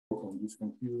this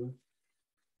computer.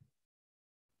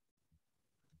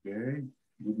 Okay,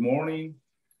 good morning.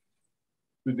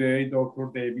 Today, Dr.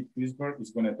 David Weisbart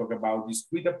is going to talk about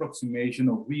discrete approximation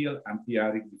of real and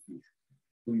p-adic diffusion.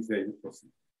 Please, David, proceed.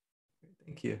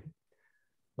 Thank you.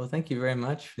 Well, thank you very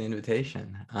much for the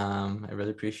invitation. I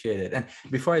really appreciate it. And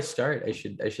before I start,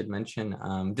 I should mention,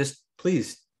 just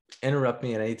please interrupt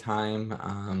me at any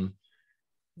time.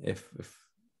 If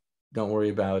don't worry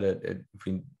about it. If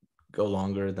we go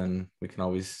longer, then we can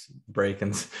always break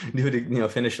and do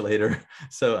it, finish later.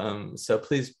 So, so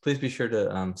please be sure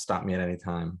to stop me at any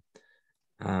time.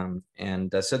 So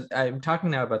I'm talking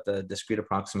now about the discrete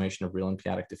approximation of real and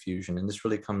p-adic diffusion, and this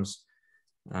really comes.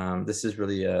 This is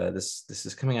really this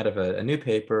is coming out of a new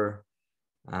paper,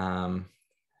 and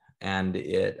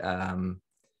it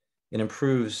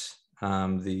improves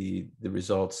the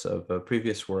results of a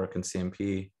previous work in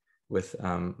CMP with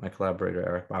my collaborator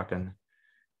Eric Bakken,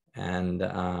 and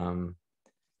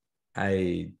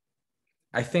I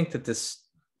think that this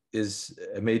is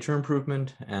a major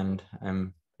improvement, and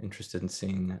I'm interested in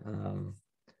seeing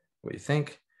what you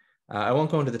think. I won't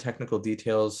go into the technical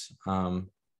details.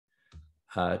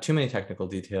 Too many technical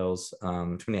details,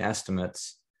 too many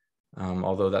estimates,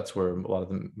 although that's where a lot of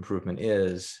the improvement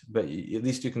is. But at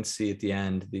least you can see at the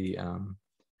end in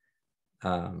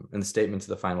the statements of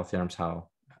the final theorems how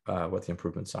what the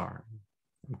improvements are.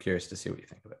 I'm curious to see what you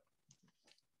think of it.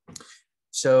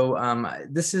 So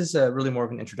this is really more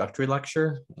of an introductory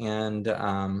lecture, and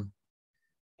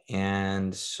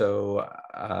so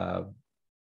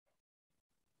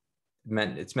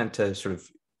it's meant to sort of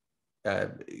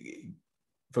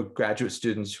for graduate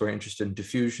students who are interested in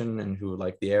diffusion and who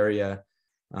like the area.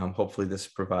 Hopefully this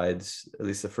provides, at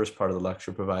least the first part of the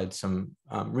lecture, provides some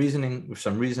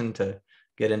some reason to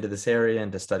get into this area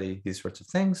and to study these sorts of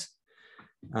things.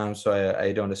 So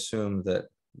I don't assume that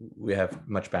we have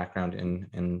much background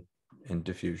in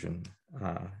diffusion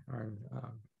or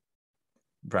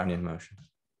Brownian motion.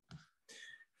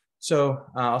 So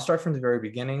I'll start from the very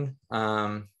beginning.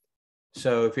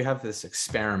 So if you have this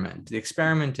experiment, the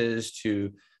experiment is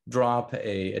to drop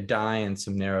a dye in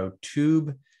some narrow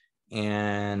tube.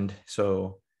 And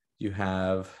so you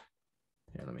have,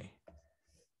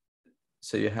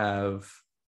 so you have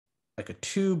like a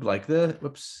tube like this.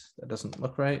 Whoops, that doesn't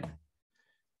look right.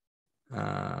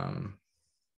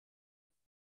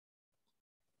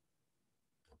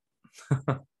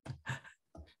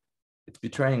 It's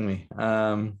betraying me.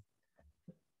 Let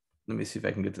me see if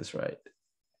I can get this right.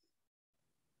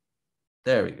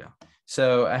 There we go.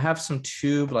 So I have some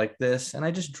tube like this, and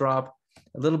I just drop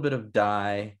a little bit of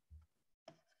dye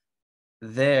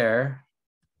there,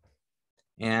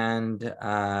 and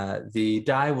the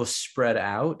dye will spread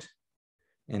out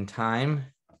in time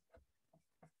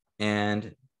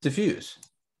and diffuse.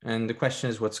 And the question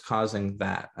is, what's causing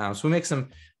that? So we make some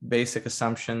basic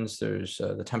assumptions. There's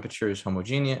the temperature is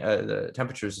homogeneous. The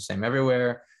temperature is the same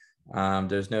everywhere.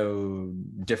 There's no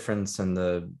difference in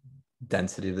the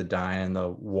density of the dye and the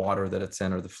water that it's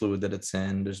in or the fluid that it's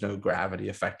in. There's no gravity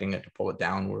affecting it to pull it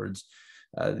downwards,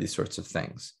 these sorts of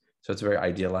things. So it's a very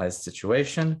idealized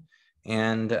situation.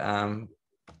 And it's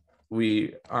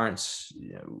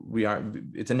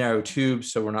a narrow tube,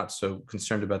 so we're not so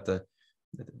concerned about the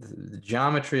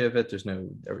geometry of it. There's no,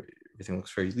 everything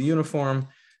looks very uniform.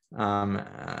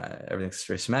 Everything's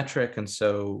very symmetric. And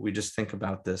so we just think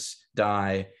about this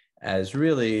dye as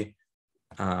really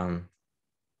a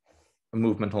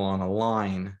movement along a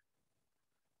line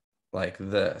like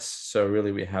this. So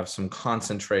really we have some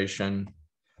concentration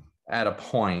at a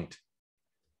point,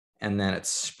 and then it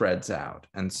spreads out.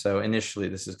 And so initially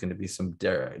this is going to be some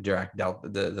Dirac delta,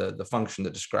 the function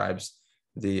that describes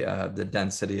the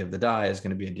density of the dye is going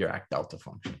to be a Dirac delta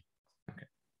function. Okay.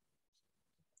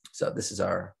 So this is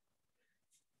our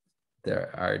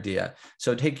idea.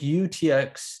 So take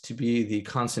UTX to be the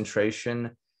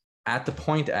concentration at the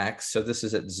point X. So this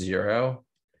is at 0,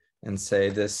 and say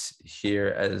this here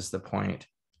as the point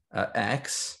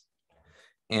X.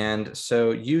 And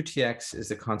so UTX is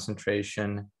the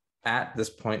concentration at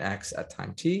this point X at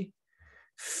time t.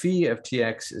 Phi of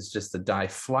Tx is just the dye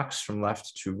flux from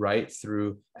left to right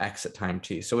through X at time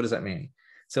t. So what does that mean?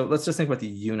 So let's just think about the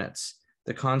units.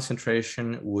 The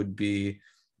concentration would be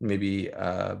maybe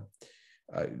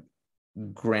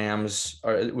grams,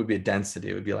 or it would be a density.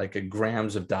 It would be like a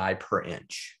grams of dye per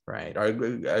inch, right? Or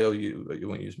you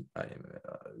won't use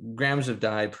grams of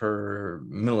dye per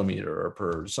millimeter or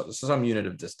per some unit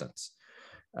of distance.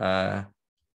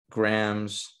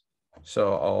 Grams.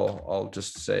 So I'll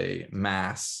just say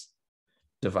mass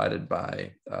divided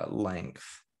by length.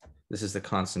 This is the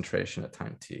concentration at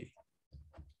time t.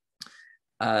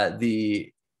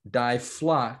 The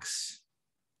diflux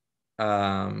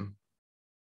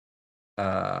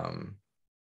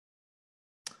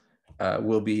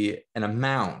will be an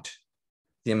amount,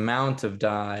 the amount of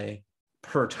dye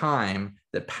per time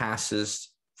that passes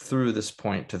through this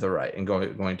point to the right and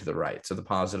going to the right. So the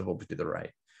positive will be to the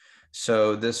right.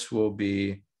 So this will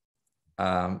be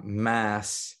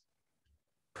mass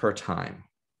per time,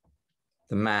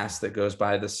 the mass that goes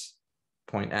by this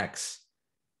point X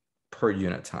per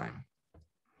unit time.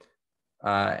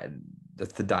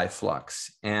 That's the dye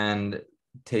flux. And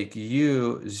take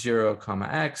U 0,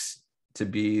 X to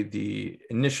be the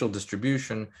initial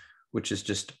distribution, which is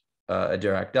just a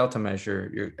Dirac delta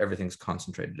measure. Everything's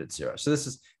concentrated at 0. So this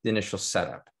is the initial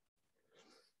setup.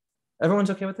 Everyone's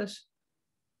okay with this?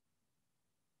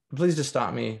 Please just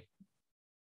stop me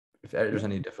if there's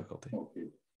any difficulty.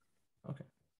 Okay.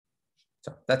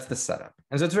 So that's the setup.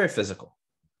 And so it's very physical.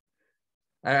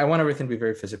 I want everything to be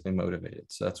very physically motivated.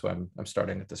 So that's why I'm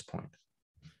starting at this point.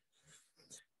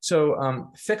 So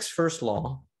Fick's first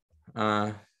law,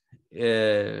 this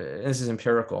is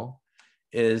empirical,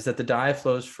 is that the dye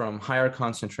flows from higher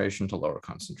concentration to lower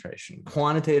concentration.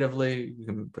 Quantitatively, you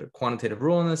can put a quantitative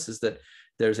rule in this, is that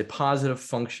there's a positive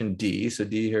function d. So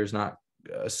d here is not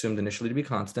assumed initially to be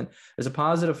constant. There's a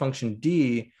positive function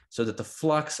d so that the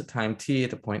flux at time t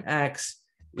at the point x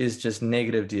is just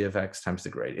negative d of x times the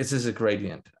gradient. This is a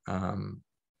gradient.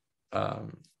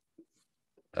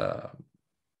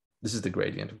 This is the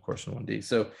gradient, of course, in 1D.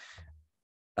 So,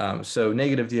 so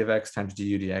negative d of x times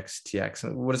du dx tx.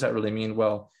 And what does that really mean?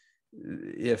 Well,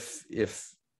 if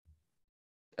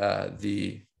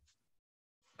the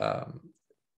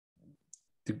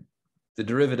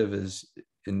derivative is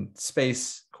in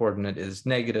space coordinate is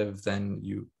negative, then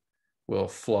you will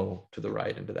flow to the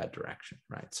right into that direction,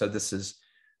 right? So this is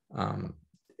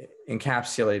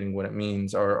encapsulating what it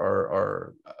means,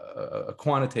 or a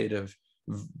quantitative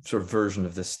sort of version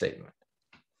of this statement.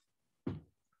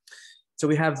 So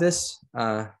we have this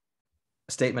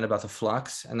statement about the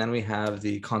flux, and then we have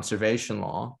the conservation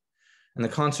law. And the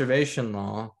conservation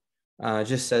law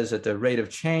just says that the rate of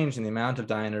change in the amount of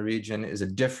dye in a region is a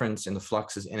difference in the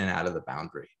fluxes in and out of the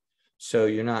boundary. So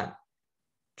you're not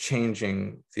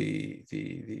changing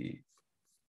you're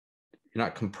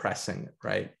not compressing it,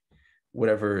 right?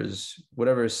 Whatever is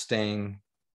staying,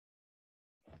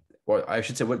 or I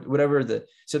should say whatever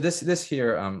so this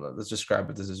here, let's describe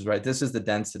what this is, right? This is the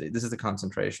density, this is the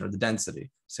concentration, or the density.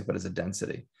 Let's think what is a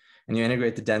density. And you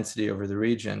integrate the density over the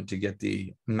region to get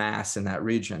the mass in that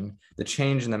region. The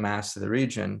change in the mass of the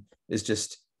region is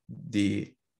just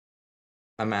the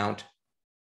amount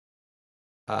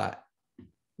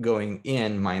going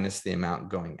in minus the amount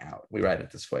going out. We write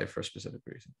it this way for a specific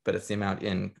reason, but it's the amount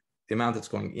that's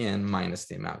going in minus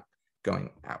the amount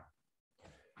going out.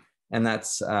 And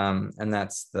that's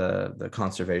the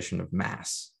conservation of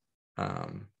mass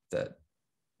that's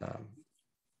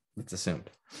assumed.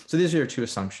 So these are your two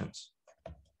assumptions: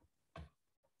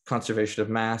 conservation of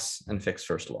mass and Fick's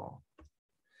first law.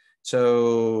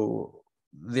 So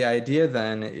the idea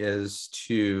then is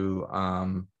to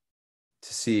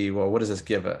see, well, what does this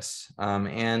give us?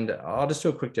 And I'll just do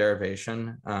a quick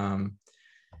derivation.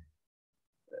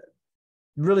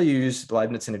 Really use the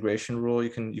Leibniz integration rule. You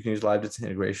can use Leibniz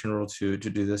integration rule to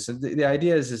do this. And the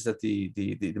idea is that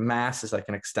the mass is like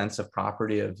an extensive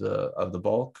property of the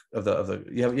bulk of the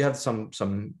you have some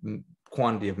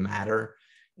quantity of matter,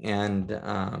 and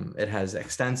it has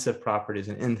extensive properties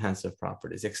and intensive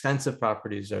properties. Extensive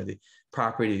properties are the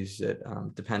properties that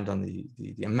depend on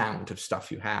the amount of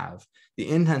stuff you have. The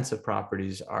intensive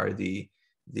properties are the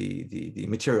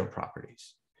material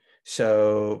properties.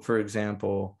 So, for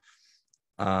example,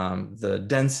 the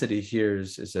density here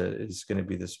is going to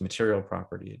be this material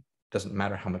property. It doesn't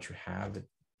matter how much you have, it's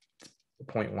a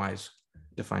point-wise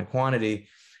defined quantity,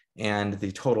 and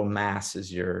the total mass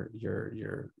is your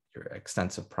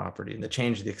extensive property. And the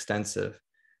change of the extensive,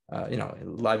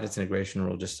 Leibniz integration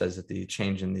rule just says that the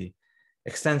change in the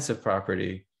extensive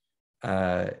property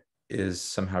is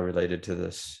somehow related to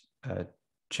this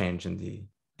change in the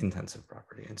intensive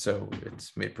property. And so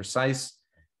it's made precise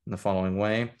in the following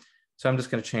way. So I'm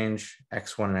just going to change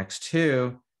x1 and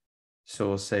x2. So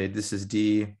we'll say this is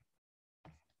d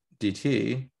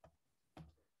dt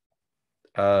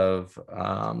of,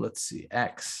 let's see,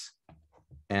 x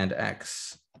and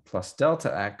x plus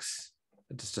delta x.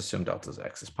 Just assume delta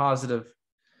x is positive.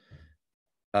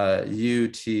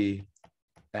 Ut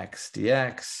x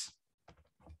dx.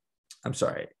 I'm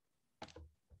sorry.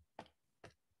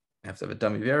 I have to have a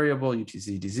dummy variable, utz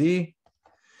dz.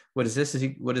 What is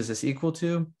this equal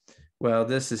to? Well,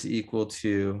 this is equal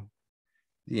to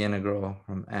the integral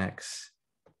from x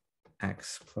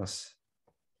x plus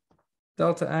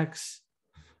delta x,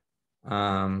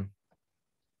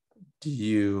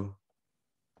 du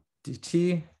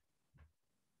dt.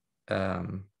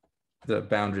 The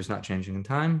boundary is not changing in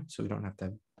time, so we don't have to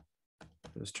have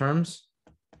those terms.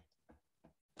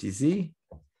 dz,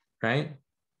 right?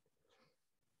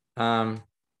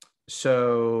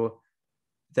 So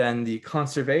then the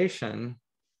conservation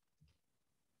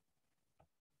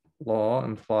law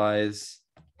implies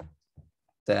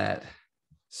that,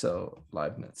 so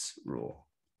Leibniz rule.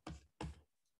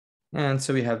 And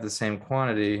so we have the same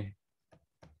quantity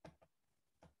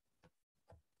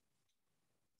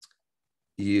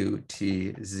u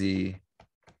t z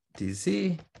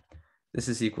dz. This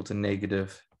is equal to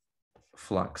negative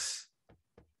flux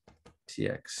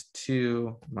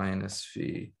tx2 minus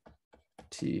phi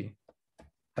t.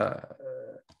 Let's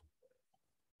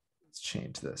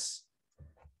change this.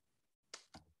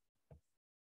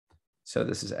 So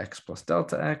this is x plus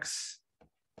delta x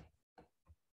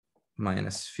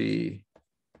minus phi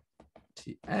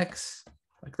tx,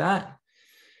 like that.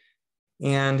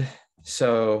 And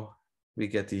so we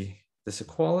get this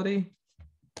equality.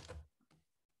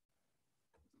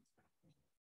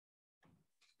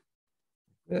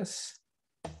 This.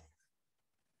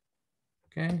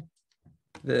 Okay.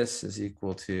 This is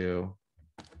equal to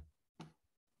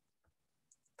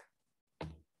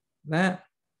that.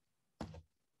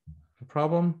 No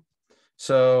problem.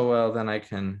 So, well, then I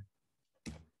can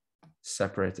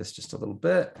separate this just a little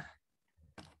bit,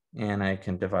 and I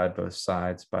can divide both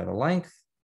sides by the length.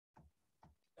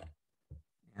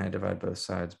 And I divide both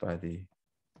sides by the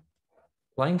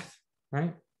length,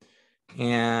 right?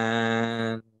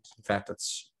 And in fact,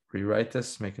 let's rewrite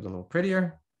this, make it a little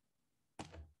prettier.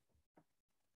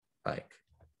 Like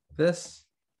this,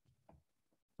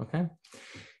 okay?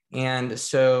 And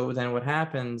so then what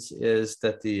happens is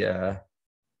that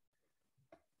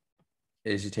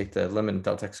is you take the limit of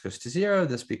delta x goes to 0,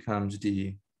 this becomes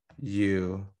du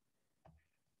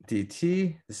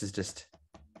dt. This is just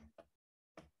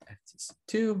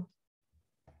x2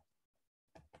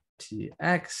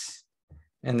 tx,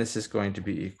 and this is going to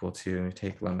be equal to,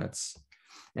 take limits.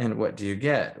 And what do you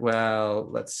get? Well,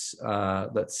 let's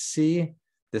see.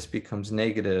 This becomes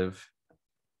negative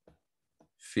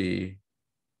phi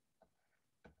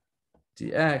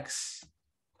dx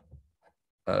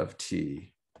of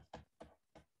t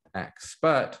x.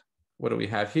 But what do we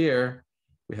have here?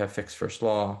 We have fixed first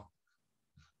law.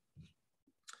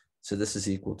 So this is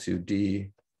equal to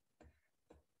d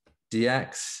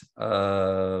dx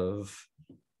of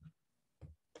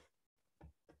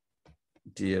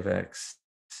d of x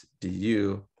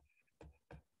du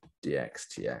dx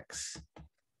tx.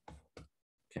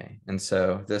 Okay, and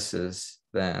so this is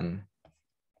then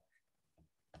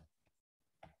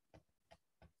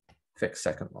fixed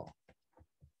second law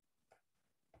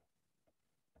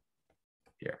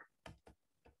here.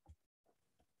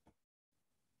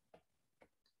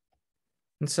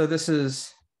 And so this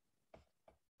is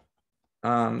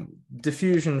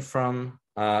diffusion from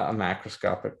a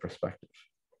macroscopic perspective.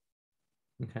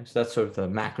 Okay, so that's sort of the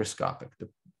macroscopic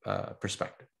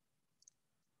perspective.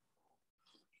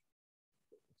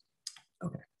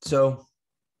 Okay, so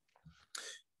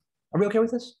are we okay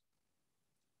with this?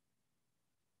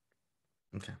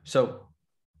 Okay, so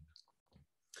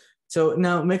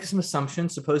now make some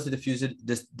assumptions. Suppose the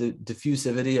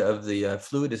diffusivity of the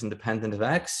fluid is independent of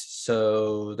x.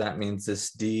 So that means this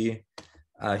d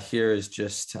here is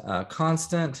just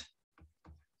constant.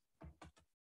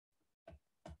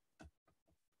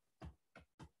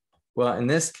 Well, in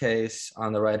this case,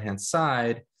 on the right-hand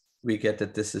side, we get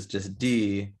that this is just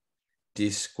d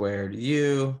squared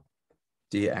u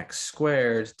dx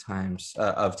squared times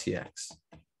of tx.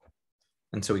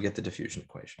 And so we get the diffusion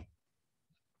equation.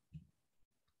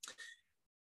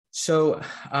 So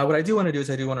what I do want to do is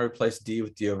I do want to replace d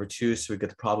with d over 2, so we get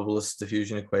the probabilistic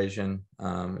diffusion equation.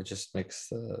 It just makes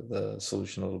the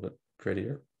solution a little bit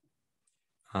prettier.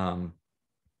 I mean,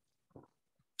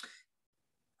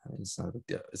 it's not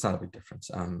a big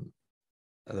difference.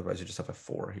 Otherwise, you just have a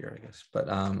 4 here, I guess.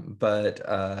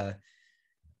 But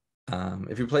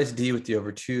if you replace d with d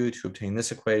over 2 to obtain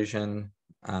this equation,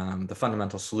 the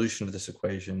fundamental solution to this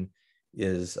equation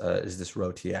is this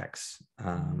rho tx,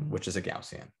 which is a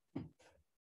Gaussian.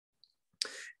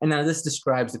 And now this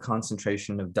describes the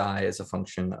concentration of dye as a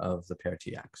function of the pair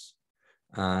tx.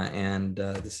 And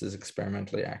this is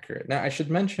experimentally accurate. Now, I should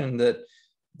mention that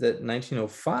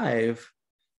 1905,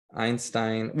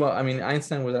 Einstein, well, I mean,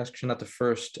 Einstein was actually not the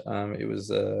first. It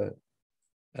was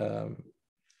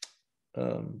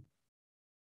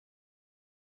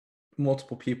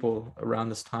multiple people around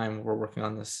this time were working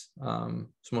on this.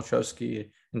 Smolchowski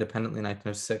independently in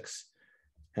 1906,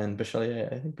 and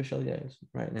Bachelier, I think Bachelier is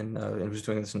right, and was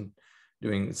doing this and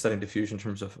studying diffusion in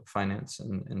terms of finance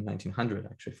in 1900,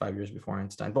 actually 5 years before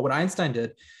Einstein. But what Einstein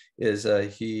did is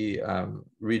he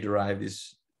rederived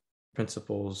these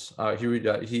principles.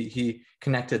 He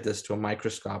connected this to a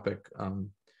microscopic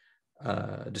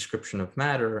description of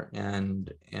matter, and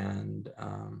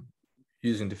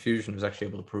using diffusion was actually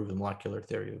able to prove the molecular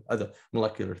theory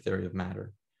of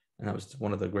matter, and that was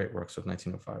one of the great works of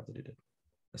 1905 that he did,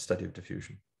 a study of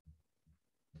diffusion.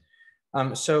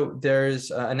 So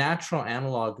there's a natural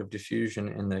analog of diffusion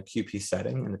in the QP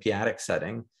setting, in the p-adic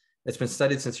setting. It's been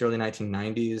studied since the early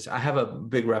 1990s. I have a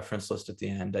big reference list at the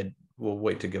end. I will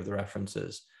wait to give the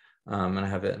references, and I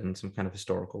have it in some kind of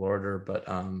historical order, but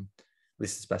at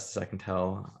least as best as I can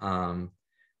tell.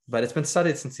 But it's been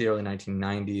studied since the early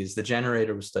 1990s. The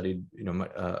generator was studied,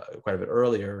 quite a bit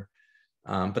earlier.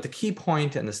 But the key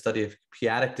point in the study of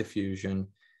p-adic diffusion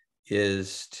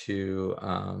is to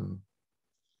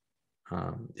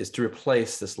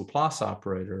replace this Laplace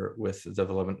operator with the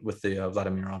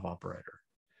Vladimir operator,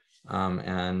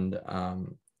 and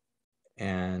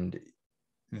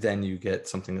then you get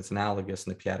something that's analogous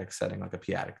in the p-adic setting, like a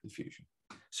p-adic diffusion.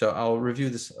 So I'll review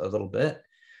this a little bit.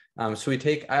 So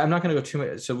I'm not going to go too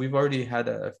much. So we've already had,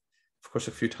 of course,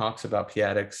 a few talks about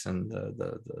p-adics and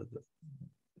the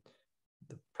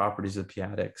properties of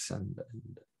p-adics and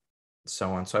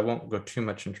so on. So I won't go too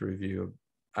much into review.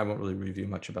 I won't really review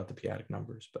much about the p-adic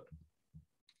numbers,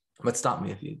 but stop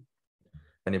me if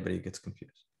anybody gets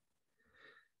confused.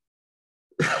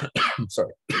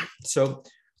 Sorry. So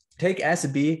take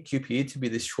SB QP to be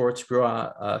the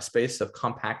Schwarz-Brouwer space of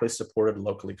compactly supported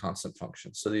locally constant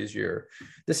functions. So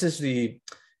this is the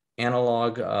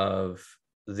analog of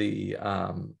the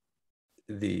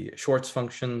Schwarz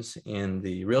functions in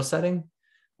the real setting.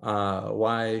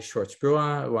 Why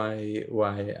Schwarz-Brouwer?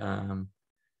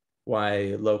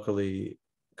 Why locally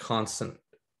constant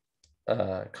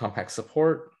compact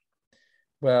support?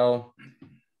 Well,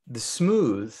 the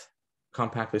smooth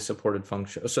compactly supported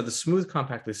function. So the smooth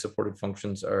compactly supported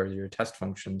functions are your test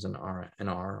functions in Rn.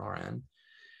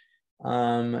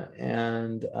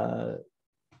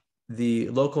 The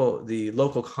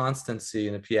local constancy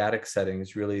in the p-adic setting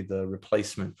is really the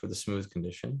replacement for the smooth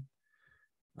condition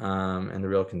in the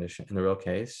real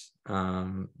case.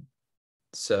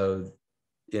 So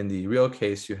in the real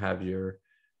case, you have your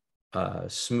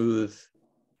smooth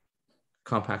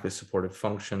compactly supported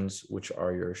functions, which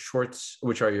are your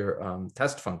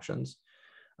test functions,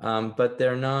 but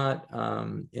they're not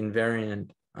invariant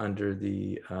under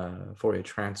the Fourier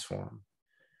transform.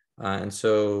 And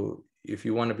so if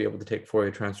you want to be able to take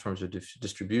Fourier transforms of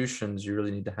distributions, you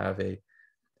really need to have a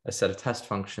set of test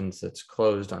functions that's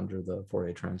closed under the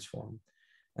Fourier transform.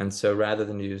 And so rather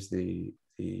than use the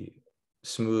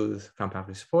smooth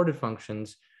compactly supported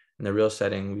functions in the real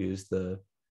setting, we use the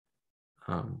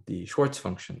Schwarz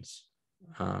functions,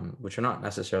 which are not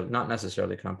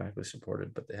necessarily compactly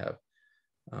supported, but they have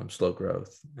slow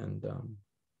growth and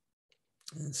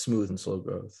smooth and slow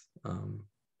growth.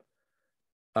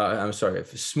 I'm sorry,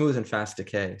 smooth and fast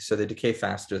decay. So they decay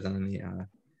faster than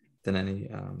any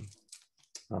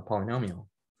polynomial,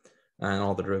 and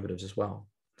all the derivatives as well.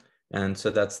 And so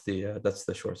that's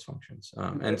the Schwarz functions.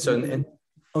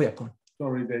 Oh yeah, go on.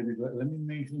 Sorry, David. Let me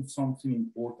mention something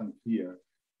important here.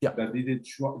 Yeah. That the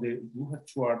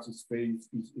Schwarz space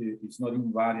is not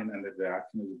invariant under the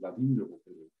action of the Vladimir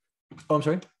operator. Oh, I'm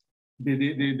sorry.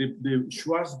 The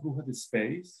Schwarz-Brouwer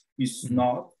space is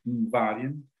not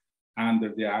invariant under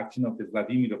the action of the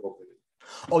Vladimir operator.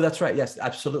 Oh, that's right. Yes,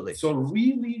 absolutely. So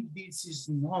really, this is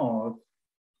not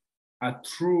a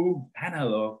true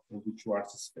analog of the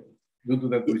Schwarz space due to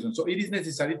that reason. So it is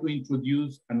necessary to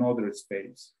introduce another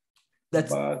space.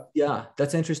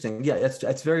 That's interesting. Yeah,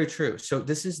 that's very true. So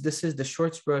this is the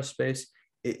Schwarz-Brouwer space.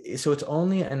 So it's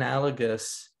only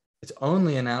analogous. It's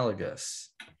only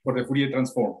analogous for the Fourier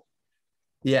transform.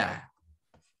 Yeah.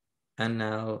 And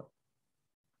now,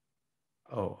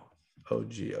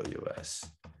 OGOUS.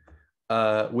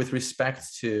 With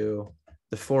respect to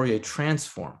the Fourier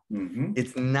transform,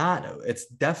 it's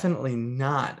definitely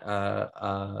not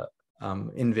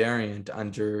invariant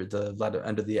under the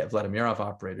Vladimirov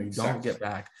operator. You don't get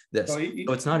back this. So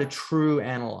it's not a true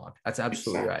analog. That's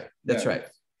absolutely right. That's right.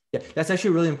 Yeah, that's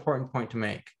actually a really important point to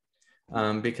make,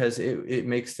 because it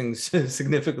makes things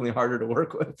significantly harder to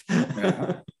work with.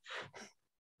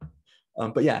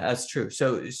 But yeah, that's true.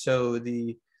 So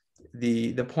the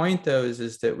point though is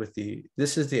that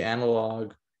this is the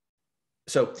analog.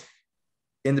 So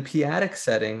in the p-adic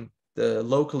setting, the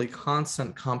locally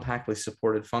constant compactly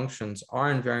supported functions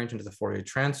are invariant into the Fourier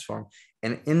transform.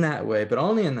 And in that way, but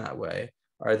only in that way,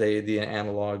 are they the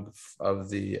analog of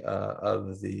the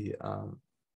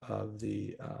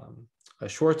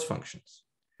Schwartz functions.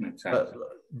 Exactly.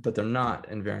 But they're not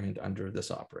invariant under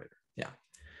this operator. Yeah.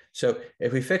 So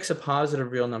if we fix a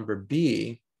positive real number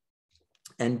b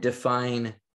and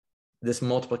define this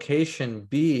multiplication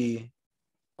b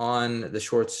on the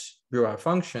Schwartz-Brouwer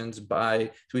functions by,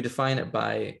 so we define it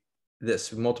by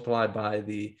this, multiplied by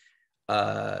the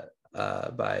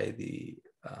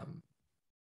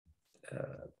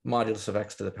modulus of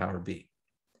x to the power b.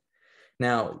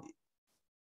 Now,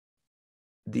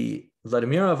 the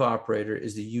Vladimírov operator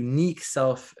is the unique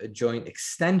self-adjoint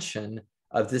extension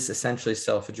of this essentially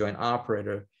self-adjoint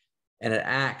operator, and it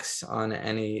acts on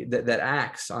any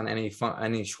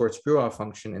any Schwartz-Brouwer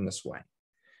function in this way.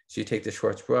 So you take the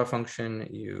Schwartz-Brouwer function,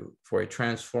 you Fourier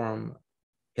transform,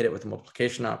 hit it with the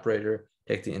multiplication operator,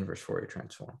 take the inverse Fourier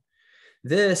transform.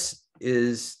 This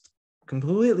is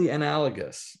completely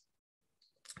analogous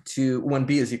to when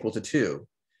b is equal to 2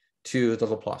 to the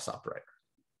Laplace operator,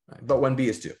 right? But when b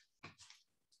is 2.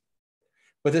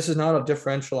 But this is not a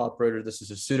differential operator. This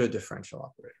is a pseudo-differential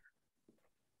operator,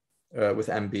 with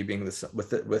MB being with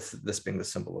this being the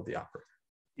symbol of the operator.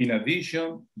 In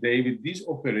addition, David, this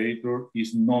operator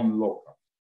is non-local.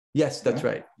 Yes, that's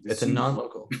right. It's a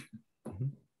non-local.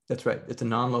 That's right. It's a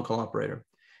non-local operator.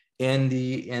 And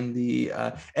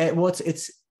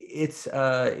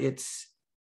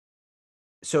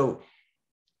so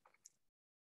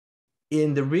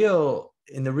in the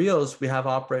reals, we have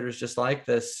operators just like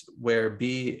this, where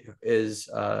b is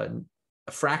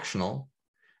fractional,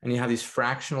 and you have these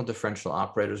fractional differential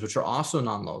operators, which are also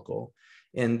non-local.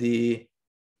 In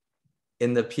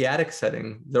the p-adic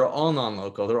setting, they're all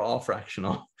non-local, they're all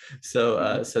fractional.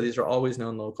 So these are always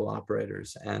non-local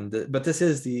operators. But this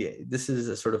is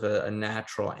a sort of a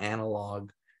natural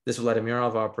analog. This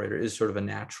Vladimírov operator is sort of a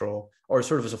natural, or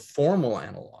sort of as a formal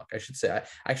analog, I should say.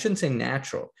 I shouldn't say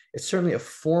natural. It's certainly a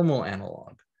formal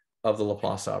analog of the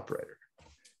Laplace operator.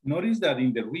 Notice that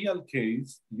in the real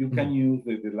case, you can use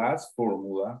the last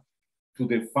formula to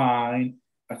define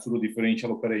a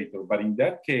pseudo-differential operator. But in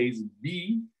that case,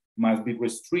 b must be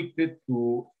restricted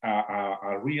to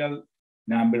a real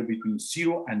number between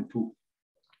 0 and 2.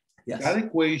 Yes. That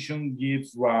equation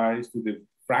gives rise to the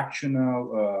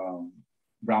fractional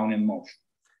Brownian motion.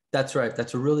 That's right.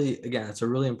 That's a really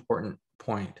important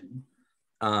point.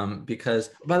 Because,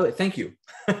 by the way, thank you.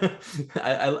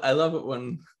 I love it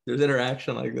when there's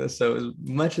interaction like this. So as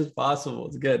much as possible,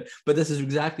 it's good. But this is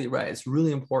exactly right. It's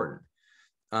really important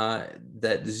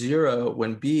that 0,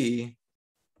 when b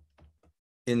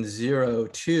in 0,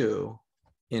 2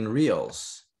 in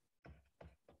reals,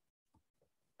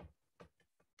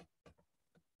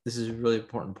 this is a really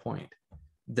important point,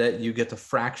 that you get the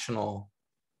fractional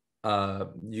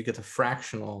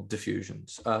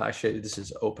diffusions. Actually, this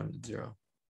is open to 0.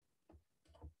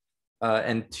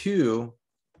 And 2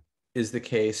 is the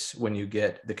case when you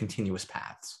get the continuous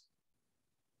paths,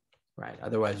 right?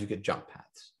 Otherwise, you get jump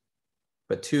paths.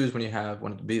 But 2 is when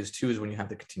b is 2 is when you have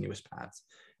the continuous paths.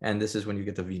 And this is when you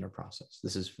get the Wiener process.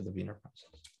 This is for the Wiener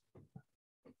process.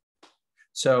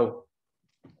 So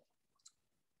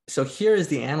here is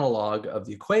the analog of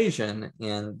the equation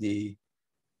in the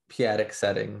p-adic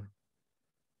setting.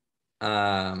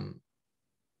 Now,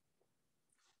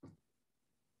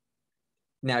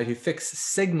 if you fix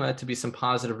sigma to be some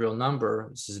positive real number,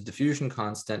 this is a diffusion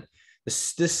constant,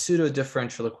 this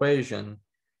pseudo-differential equation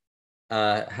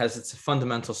has its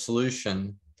fundamental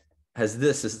solution, has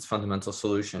this as its fundamental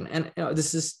solution. And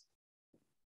this is,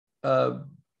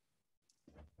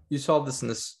 you solve this in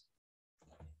this,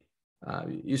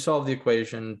 you solve the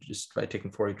equation just by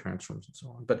taking Fourier transforms and so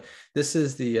on. But this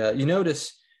is the, you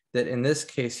notice that in this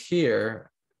case here,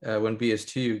 when b is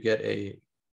 2, you get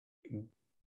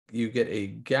a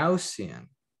Gaussian.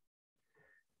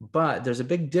 But there's a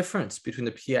big difference between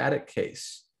the p-adic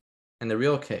case and the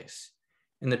real case.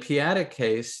 In the p-adic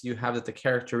case, you have that the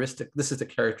characteristic, this is the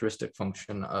characteristic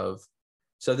function of,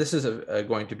 so this is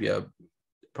going to be a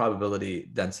probability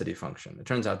density function. It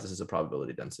turns out this is a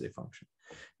probability density function.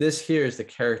 This here is the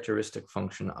characteristic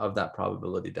function of that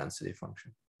probability density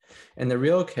function. In the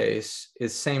real case,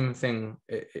 it's same thing.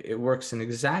 It works in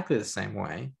exactly the same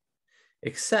way,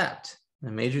 except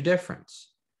the major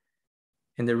difference.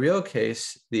 In the real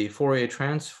case, the Fourier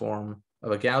transform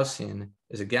of a Gaussian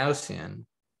is a Gaussian.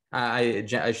 I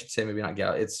should say maybe not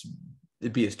Gaussian.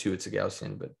 If b is 2, it's a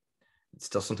Gaussian, but it's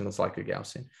still something that's like a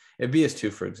Gaussian. If b is 2,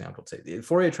 for example, say the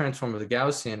Fourier transform of the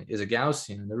Gaussian is a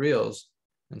Gaussian in the reals,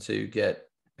 and so you get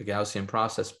a Gaussian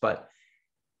process. But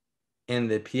In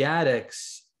the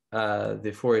p-adics,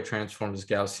 the Fourier transform is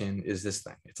Gaussian is this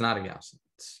thing. It's not a Gaussian.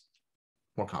 It's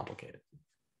more complicated.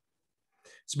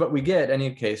 So, but we get, in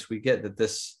any case, we get that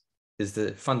this is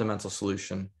the fundamental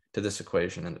solution to this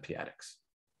equation in the p-adics.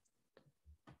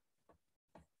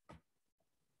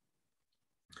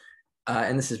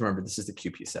 And this is, remember, this is the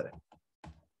QP setting.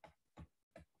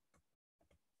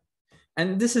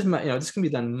 And this is, this can be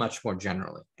done much more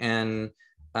generally. And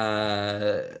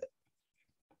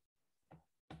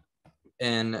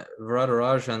in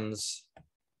Varadarajan's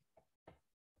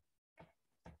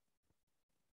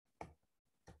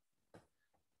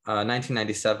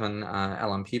 (1997)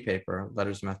 LMP paper,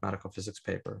 Letters of Mathematical Physics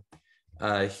paper,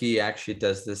 he actually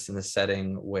does this in the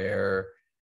setting where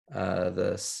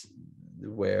the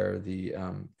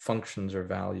functions are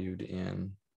valued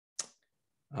in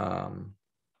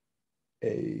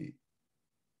a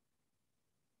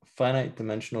finite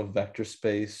dimensional vector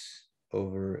space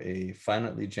over a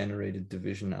finitely generated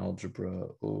division algebra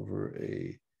over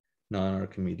a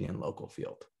non-Archimedean local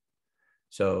field.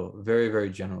 So very,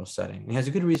 very general setting. He has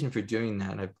a good reason for doing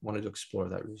that, and I've wanted to explore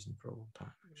that reason for a long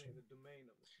time.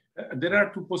 There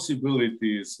are two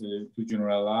possibilities to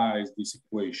generalize this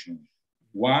equation.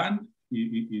 One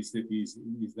is that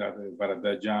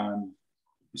Varadarajan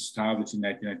established in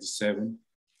 1997.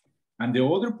 And the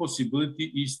other possibility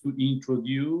is to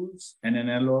introduce an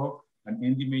analog, an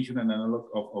n-dimensional analog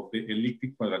of the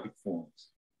elliptic quadratic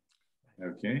forms.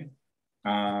 Okay,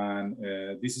 and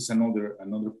this is another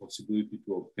possibility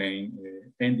to obtain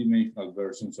n-dimensional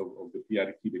versions of the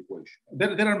p-adic equation.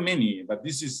 There are many, but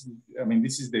this is,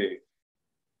 this is the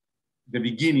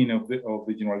beginning of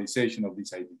the generalization of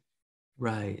this idea.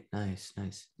 Right. Nice.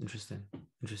 Interesting.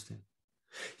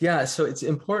 Yeah, so it's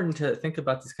important to think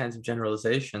about these kinds of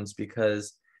generalizations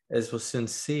because, as we'll soon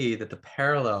see, that the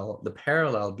parallel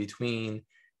between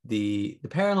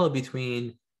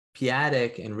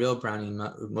p-adic and real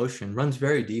Brownian motion runs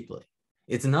very deeply.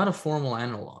 It's not a formal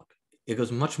analog. It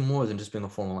goes much more than just being a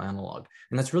formal analog,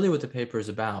 and that's really what the paper is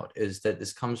about. Is that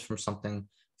this comes from something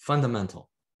fundamental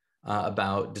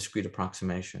about discrete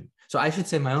approximation. So I should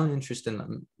say my own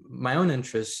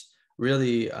interests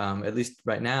really, at least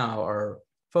right now, are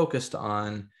focused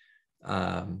on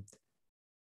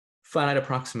finite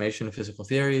approximation of physical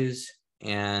theories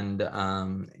and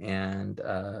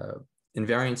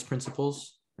invariance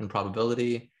principles and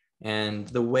probability, and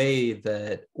the way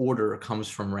that order comes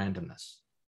from randomness.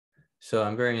 So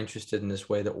I'm very interested in this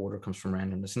way that order comes from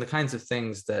randomness and the kinds of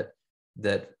things that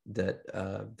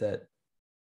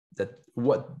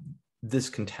what this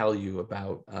can tell you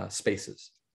about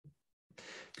spaces.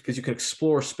 Because you can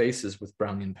explore spaces with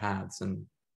Brownian paths, and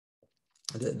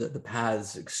the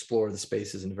paths explore the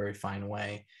spaces in a very fine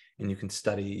way, and you can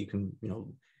study,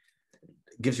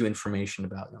 gives you information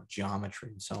about geometry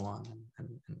and so on. And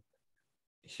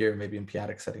here, maybe in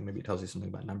p-adic setting, maybe it tells you something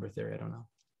about number theory, I don't know.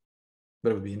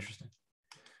 But it would be interesting.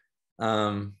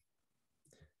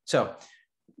 So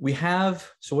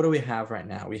what do we have right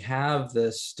now? We have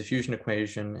this diffusion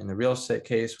equation. In the real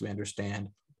case, we understand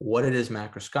what it is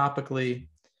macroscopically.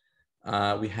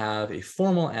 We have a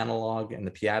formal analog in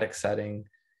the p-adic setting,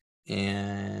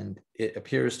 and it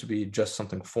appears to be just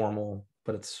something formal,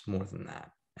 but it's more than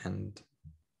that. And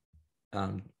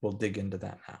we'll dig into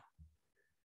that now.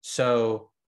 So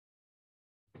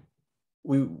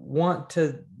we want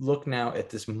to look now at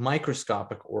this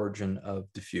microscopic origin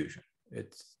of diffusion.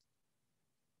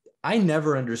 I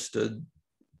never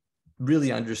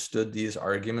really understood these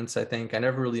arguments, I think. I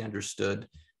never really understood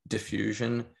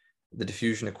diffusion, the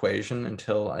diffusion equation,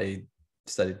 until I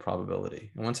studied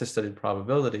probability. And once I studied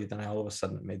probability, then all of a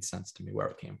sudden it made sense to me where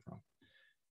it came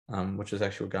from, which is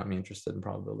actually what got me interested in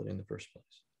probability in the first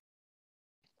place.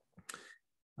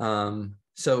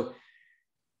 So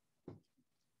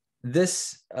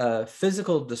this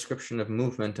physical description of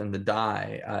movement in the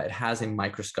die, it has a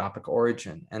microscopic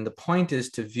origin. And the point is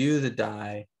to view the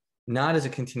die not as a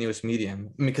continuous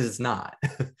medium, because it's not,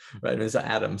 right? It's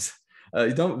atoms.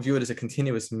 You don't view it as a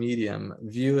continuous medium.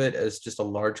 View it as just a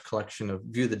large collection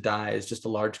view the die as just a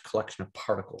large collection of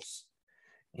particles.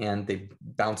 And they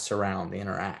bounce around, they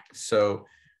interact. So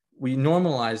we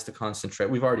normalize the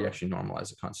concentration. We've already actually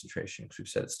normalized the concentration because we've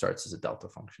said it starts as a delta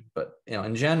function. But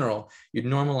in general, you'd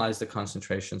normalize the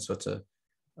concentration so it's a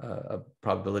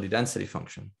probability density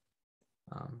function.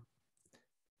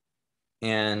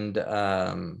 And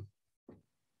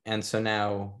so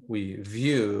now we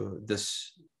view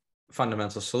this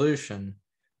fundamental solution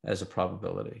as a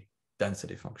probability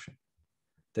density function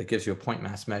that gives you a point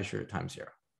mass measure at time 0.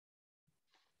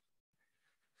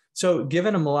 So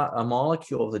given a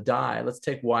molecule of the dye, let's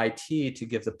take yt to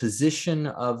give the position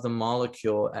of the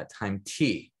molecule at time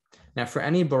t. Now, for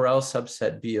any Borel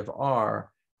subset B of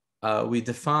R, we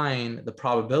define the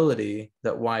probability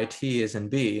that yt is in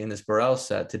B in this Borel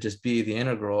set to just be the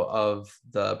integral of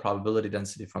the probability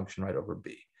density function right over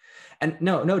B. And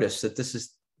notice that this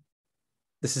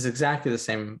is exactly the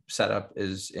same setup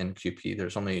as in QP.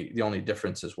 The only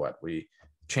difference is what we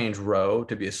change rho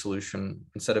to be a solution.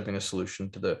 Instead of being a solution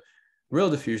to the real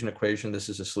diffusion equation, this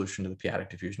is a solution to the p-adic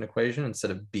diffusion equation.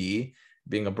 Instead of B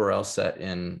being a Borel set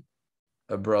in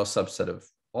a Borel subset of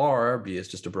R, B is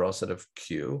just a Borel set of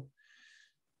Q.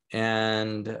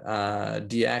 And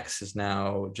dx is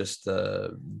now just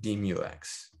the d mu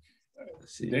x.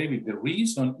 David, the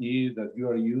reason is that you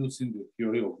are using the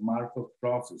theory of Markov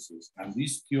processes, and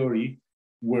this theory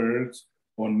works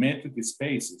on metric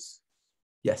spaces.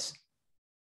 Yes.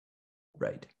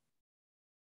 Right.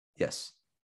 Yes.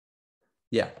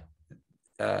 Yeah.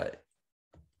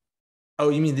 Oh,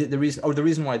 you mean the reason? Oh, the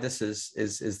reason why this is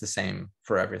the same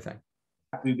for everything.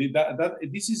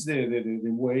 This is the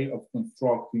way of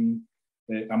constructing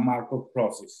a Markov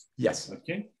process. Yes.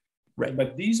 Okay. Right.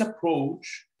 But this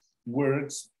approach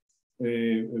works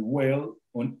well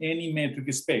on any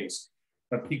metric space,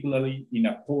 particularly in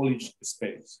a Polish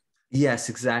space. Yes,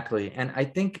 exactly. And I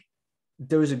think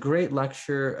there was a great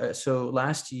lecture. So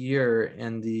last year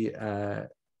in the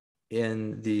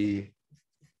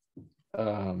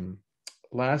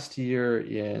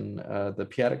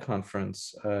p-adic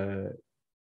conference, I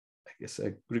guess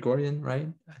Grigorian, right?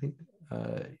 I think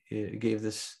he gave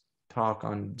this talk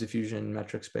on diffusion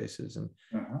metric spaces, and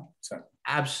exactly.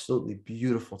 Absolutely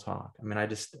beautiful talk. I mean, I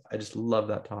just love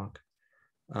that talk.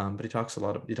 But he talks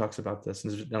about this,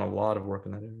 and there's done a lot of work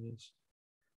in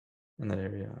that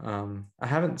area. I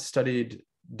haven't studied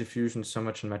diffusion so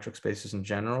much in metric spaces in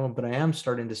general, but I am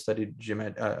starting to study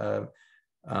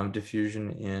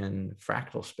diffusion in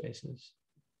fractal spaces.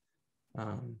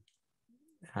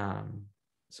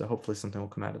 So hopefully something will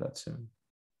come out of that soon,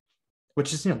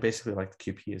 which is, basically like the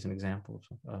QP as an example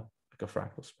of like a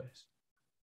fractal space.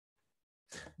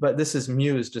 But this is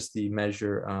mu is just the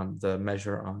measure on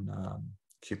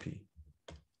QP.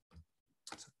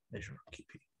 So measure on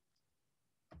QP.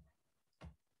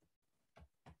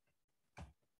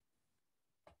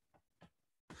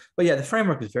 But yeah, the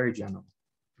framework is very general,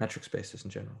 metric spaces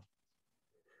in general.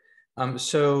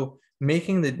 So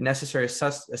making the necessary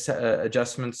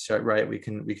adjustments, right? We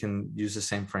can use the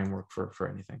same framework for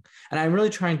anything. And I'm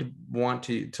really trying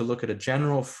to look at a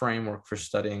general framework for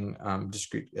studying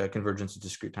discrete convergence of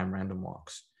discrete time random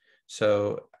walks.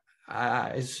 So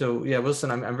yeah, Wilson,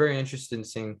 I'm very interested in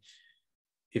seeing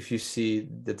if you see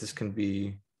that this can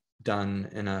be done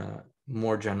in a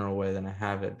more general way than I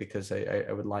have it, because I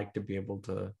would like to be able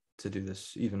to do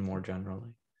this even more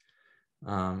generally.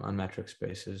 On metric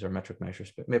spaces or metric measure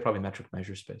space, maybe probably metric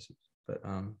measure spaces. But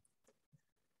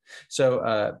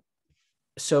so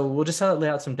we'll just lay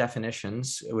out some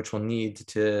definitions, which we'll need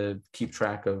to keep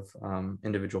track of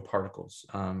individual particles,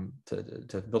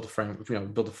 to build a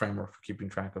framework for keeping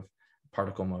track of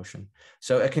particle motion.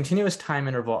 So a continuous time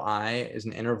interval I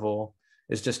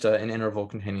is just an interval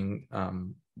containing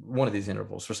one of these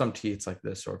intervals. For some t, it's like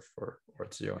this, or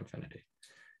it's 0 infinity.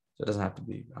 So it doesn't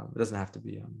have to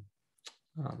be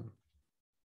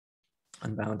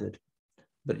unbounded,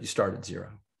 but you start at 0.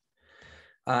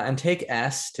 And take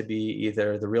S to be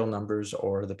either the real numbers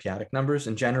or the p-adic numbers.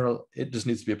 In general, it just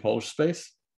needs to be a Polish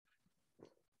space.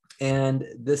 And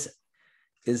this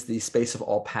is the space of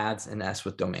all paths in S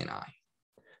with domain I.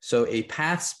 So a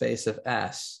path space of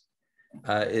S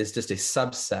is just a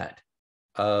subset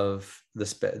of the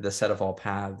set of all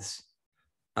paths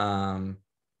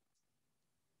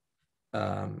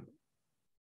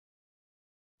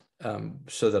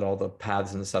so that all the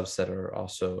paths in the subset are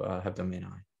also have domain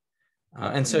I.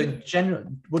 And so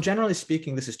generally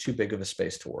speaking, this is too big of a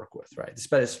space to work with, right? The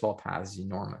space of all paths is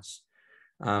enormous.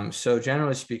 So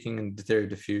generally speaking, in the theory of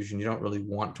diffusion, you don't really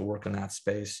want to work in that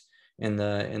space. In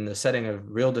the setting of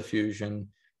real diffusion,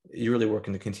 you really work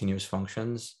in the continuous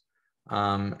functions.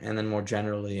 And then more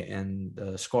generally in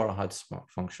the Skora-Hutz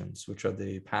functions, which are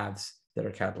the paths that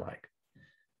are CAD-like,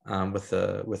 with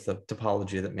the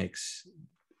topology that makes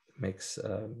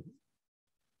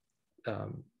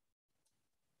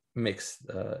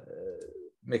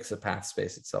the path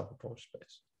space itself a Polish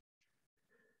space.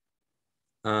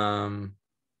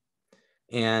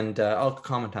 And I'll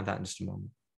comment on that in just a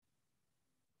moment.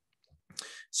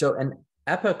 So an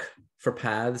epoch for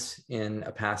paths in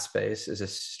a path space is a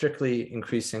strictly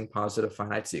increasing positive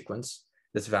finite sequence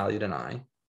that's valued in I.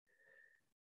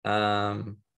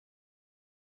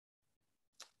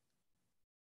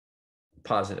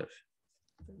 positive.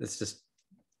 It's just,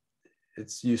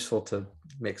 it's useful to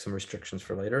make some restrictions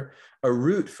for later. A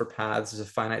root for paths is a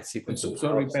finite sequence of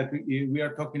sorry, Patrick, we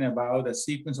are talking about a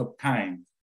sequence of time.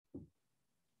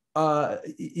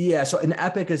 Yeah, so an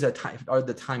epoch is a time, are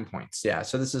the time points. Yeah,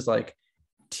 so this is like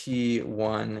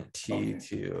T1,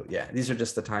 T2. Okay. Yeah, these are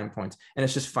just the time points, and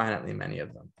it's just finitely many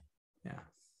of them. Yeah,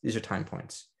 these are time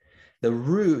points. The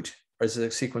root is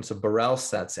a sequence of Borel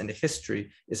sets, and a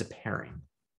history is a pairing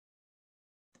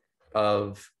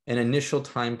of an initial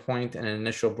time point and an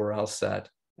initial Borel set,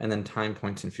 and then time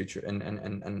points in future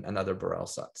and other Borel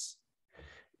sets.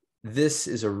 This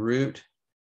is a root,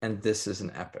 and this is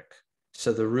an epoch.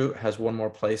 So the root has one more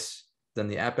place than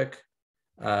the epoch,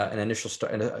 an initial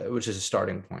start, which is a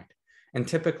starting point. And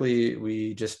typically,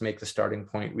 we just make the starting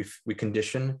point. We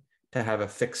condition to have a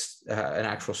fixed, an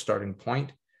actual starting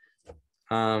point.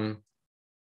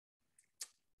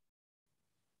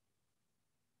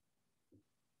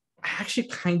 I actually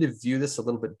kind of view this a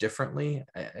little bit differently.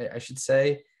 I should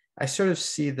say, I sort of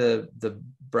see the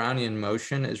Brownian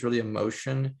motion as really a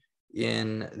motion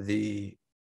in the.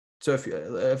 So if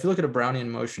you look at a Brownian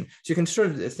motion, so you can sort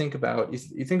of think about,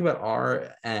 you think about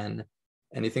Rn,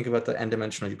 and you think about the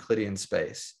n-dimensional Euclidean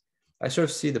space. I sort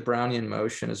of see the Brownian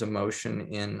motion as a motion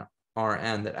in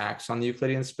Rn that acts on the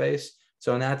Euclidean space.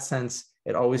 So in that sense,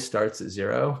 it always starts at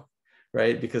 0,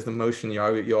 right? Because the motion,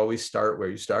 you always start where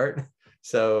you start.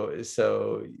 So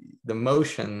the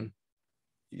motion,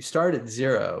 you start at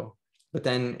 0, but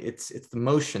then it's the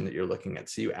motion that you're looking at.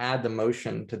 So you add the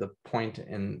motion to the point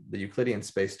in the Euclidean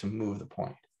space to move the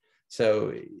point.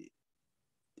 So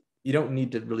you don't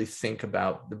need to really think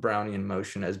about the Brownian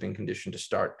motion as being conditioned to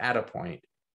start at a point.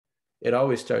 It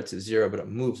always starts at 0, but it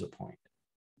moves a point.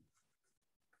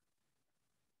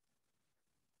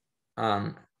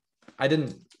 I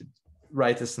didn't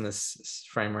write this in this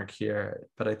framework here,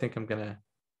 but I think I'm gonna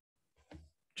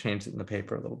change it in the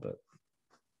paper a little bit.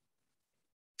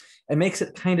 It makes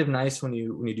it kind of nice when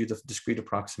you do the discrete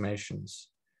approximations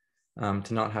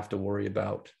to not have to worry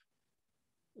about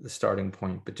the starting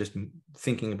point, but just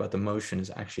thinking about the motion is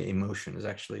actually a motion, is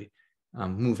actually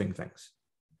moving things.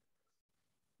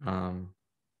 So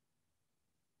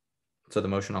the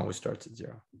motion always starts at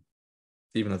 0,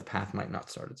 even though the path might not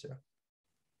start at 0.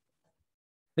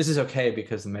 This is okay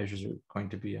because the measures are going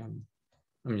to be,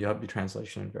 you have the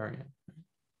translation invariant.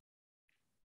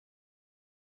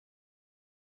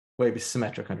 Be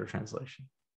symmetric under translation.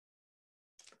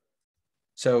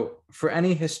 So for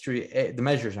any history, the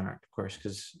measures aren't, of course,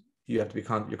 because you have to be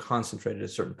you're concentrated at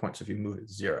a certain point. So if you move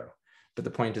it 0, but the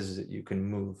point is that you can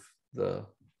move the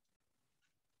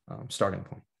starting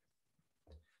point.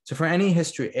 So for any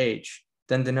history H,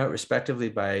 then denote respectively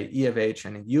by E of H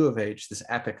and U of H this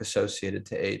epoch associated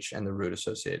to H and the root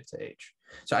associated to H.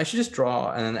 So I should just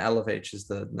draw, and then L of H is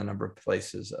the number of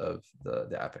places of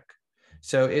the epoch.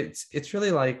 So it's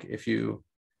really like if you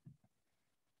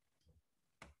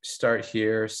start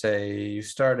here, say you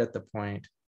start at the point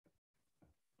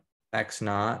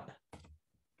x0,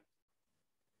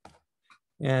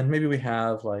 and maybe we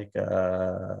have like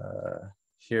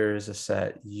here's a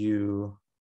set U1,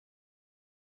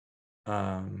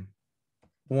 and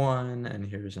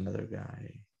here's another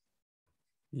guy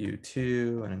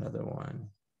U2, and another one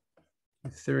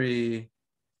U3.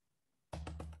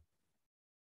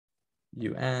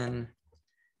 UN,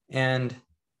 and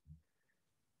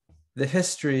the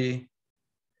history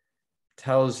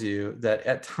tells you that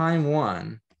at time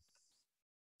 1,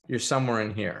 you're somewhere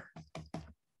in here.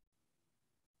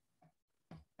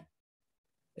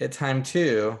 At time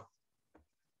 2,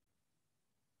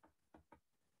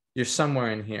 you're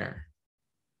somewhere in here.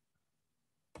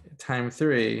 At time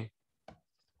 3,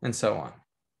 and so on.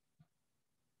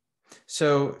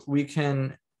 So we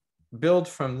can build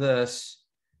from this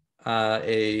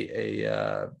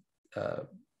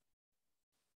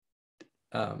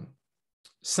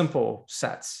simple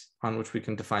sets on which we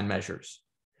can define measures.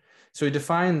 So we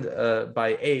defined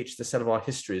by H the set of all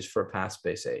histories for a path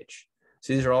space H.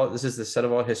 So this is the set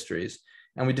of all histories,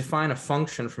 and we define a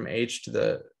function from H to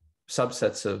the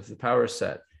subsets of the power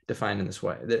set defined in this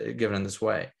way, given in this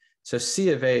way. So C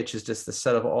of H is just the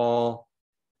set of all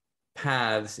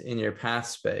paths in your path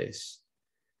space,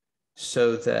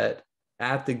 so that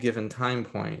at the given time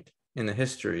point in the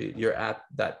history, you're at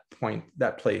that point,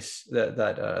 that place,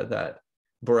 that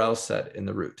Borel set in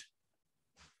the root.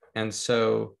 And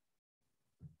so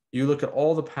you look at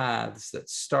all the paths that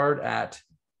start at,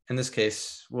 in this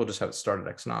case, we'll just have it start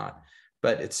at x0,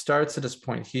 but it starts at this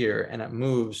point here and it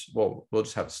moves, well, we'll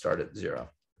just have it start at 0.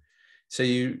 So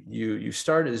you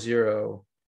start at 0,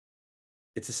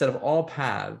 it's a set of all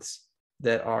paths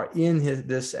that are in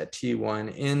this at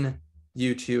T1, in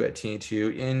U2 at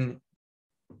T2, in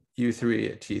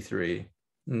U3 at T3,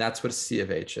 and that's what C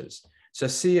of H is. So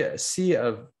C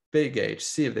of big H,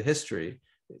 C of the history,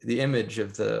 the image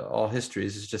of the all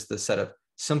histories is just the set of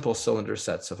simple cylinder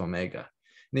sets of omega.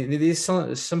 These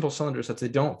simple cylinder sets, they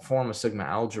don't form a sigma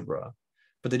algebra,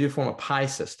 but they do form a pi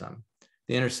system.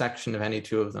 The intersection of any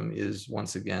two of them is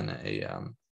once again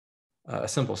a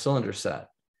simple cylinder set,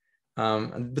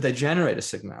 but they generate a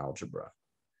sigma algebra.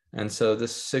 And so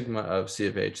this sigma of C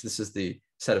of H, this is the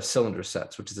set of cylinder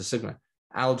sets, which is the sigma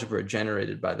algebra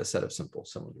generated by the set of simple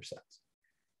cylinder sets.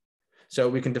 So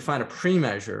we can define a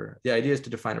pre-measure. The idea is to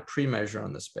define a pre-measure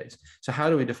on this space. So how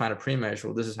do we define a pre-measure?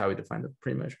 Well, this is how we define the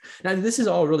pre-measure. Now, this is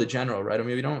all really general, right? I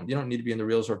mean, you don't need to be in the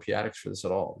reals or p-adics for this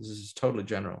at all. This is totally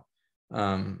general.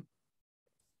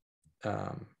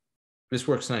 This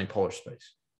works in any polar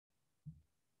space.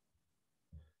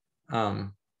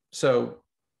 So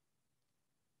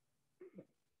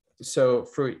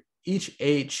for each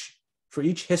H, for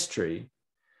each history,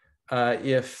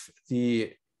 if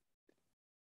the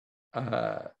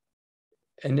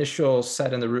initial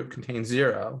set in the root contains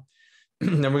 0,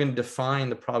 then we're going to define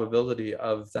the probability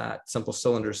of that simple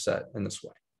cylinder set in this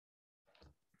way.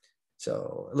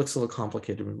 So it looks a little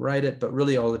complicated when we write it, but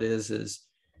really all it is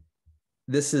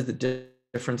this is the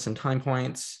difference in time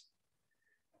points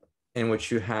in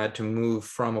which you had to move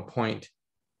from a point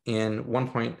in one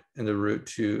point in the root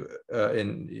to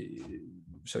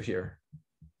so here.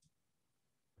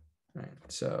 Right.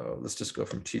 So let's just go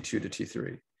from T2 to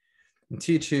T3. In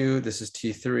T2, this is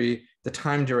T3. The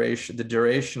time duration, the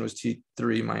duration was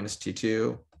T3 minus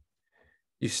T2.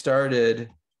 You started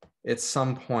at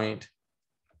some point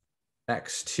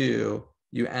X2,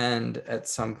 you end at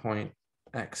some point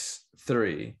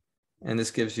X3. And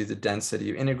this gives you the density.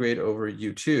 You integrate over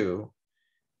U2,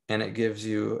 and it gives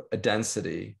you a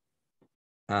density.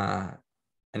 And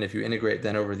if you integrate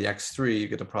then over the X3, you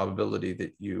get the probability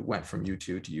that you went from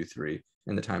U2 to U3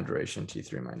 in the time duration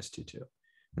T3 minus T2.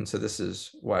 And so this is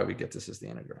why we get this as the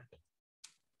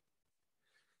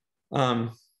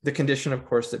integrand. The condition, of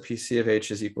course, that PC of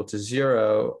H is equal to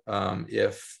 0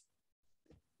 if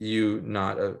U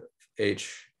naught of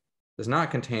H does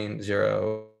not contain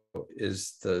 0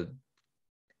 is the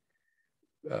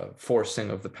forcing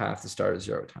of the path to start at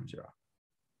 0 times 0.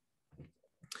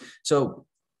 So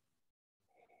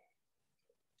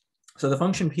the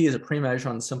function P is a pre-measure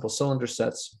on the simple cylinder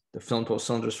sets. The simple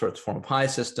cylinder sets form a pi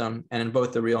system. And in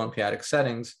both the real and p-adic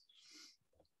settings,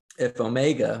 if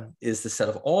omega is the set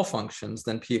of all functions,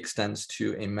 then P extends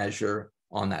to a measure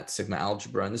on that sigma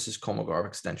algebra. And this is Kolmogorov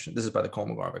extension. This is by the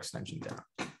Kolmogorov extension down.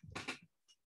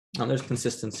 There's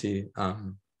consistency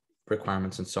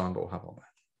requirements and so on, but we'll have all that.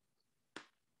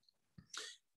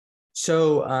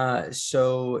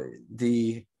 So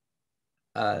the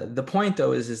point,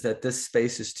 though, is that this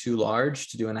space is too large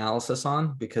to do analysis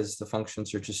on because the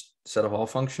functions are just a set of all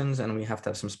functions, and we have to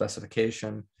have some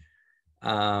specification.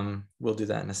 We'll do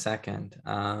that in a second.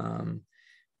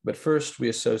 But first, we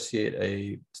associate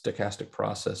a stochastic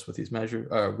process with these measures.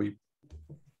 We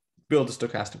build a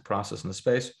stochastic process in the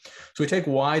space. So we take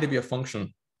y to be a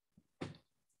function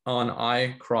on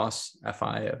I cross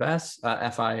fi of s,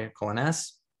 fi colon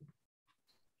s.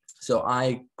 So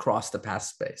I cross the path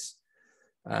space.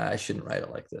 I shouldn't write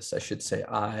it like this. I should say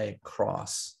I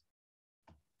cross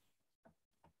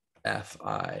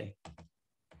fi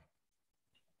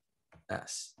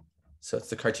s. So it's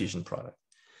the Cartesian product.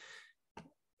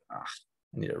 I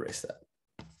need to erase that.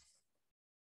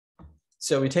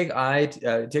 So we take y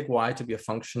to be a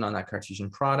function on that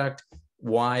Cartesian product.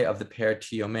 Y of the pair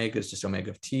t omega is just omega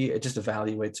of t. It just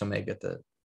evaluates omega at the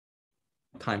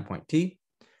time point t.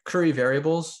 Curry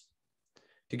variables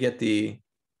to get the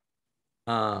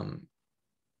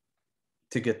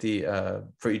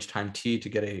for each time t to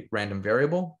get a random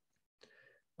variable.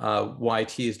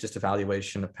 Yt is just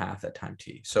evaluation of path at time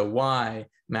t. So y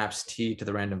maps t to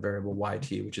the random variable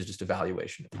yt, which is just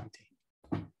evaluation of time t.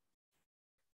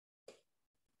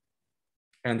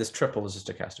 And this triple is a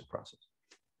stochastic process.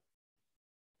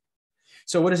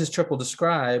 So what does this triple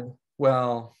describe?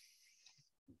 Well,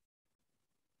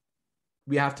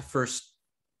 we have to first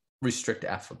restrict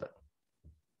f a bit.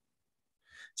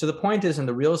 So the point is, in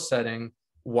the real setting,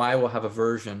 y will have a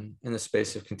version in the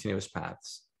space of continuous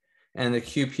paths. And in the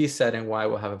QP setting, y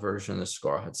will have a version in the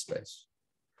Skorohod space.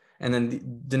 And then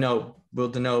we'll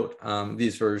denote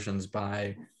these versions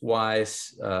by y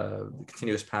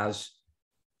continuous paths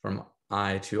from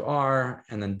I to R,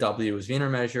 and then W is Wiener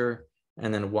measure,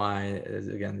 and then Y is,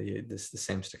 again, the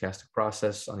same stochastic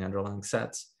process on the underlying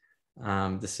sets.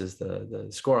 This is the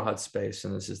score HUD space,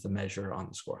 and this is the measure on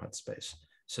the score HUD space.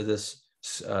 So this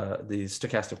the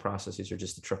stochastic processes are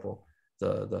just the triple,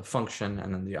 the function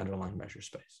and then the underlying measure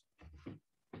space.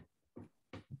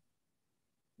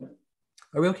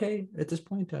 Are we okay at this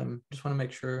point? Just want to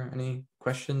make sure. Any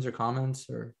questions or comments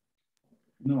or?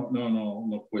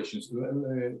 No questions.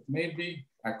 Maybe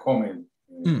a comment,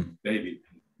 David.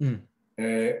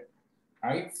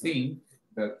 I think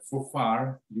that so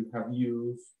far you have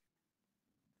used,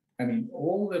 I mean,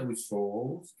 all the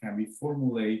results can be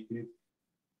formulated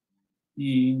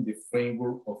in the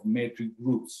framework of metric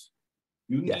groups.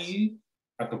 You need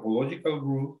a topological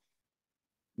group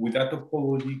with a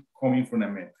topology coming from a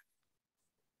metric.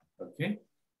 Okay?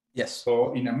 Yes.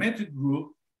 So in a metric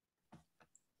group,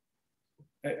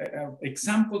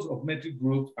 examples of metric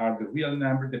groups are the real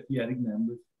number, the p-adic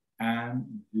numbers, and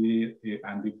the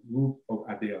group of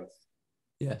adels.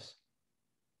 Yes.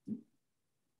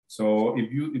 So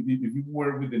if you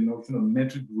work with the notion of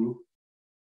metric group,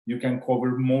 you can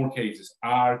cover more cases.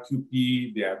 R,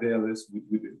 QP, the adels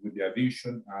with the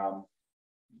addition,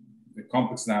 the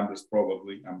complex numbers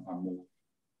probably, and more.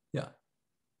 Yeah.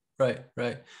 Right.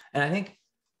 And I think,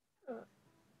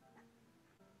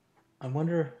 I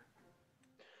wonder,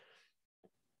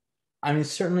 I mean,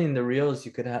 certainly in the reals,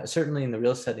 you could have, certainly in the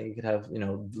real setting, you could have, you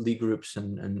know, Lie groups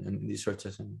and these sorts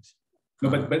of things. No,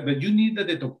 but you need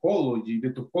the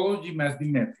topology must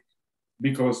be metric,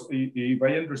 because if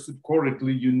I understood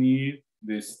correctly, you need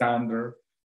the standard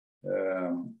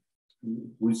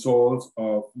results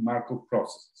of Markov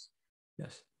processes.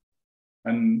 Yes.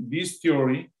 And this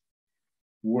theory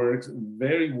works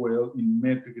very well in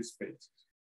metric spaces.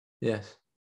 Yes.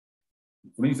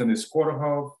 For instance, the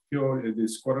Skorohov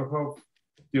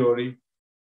theory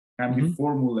can be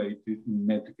formulated in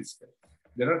metric space.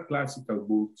 There are classical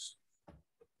books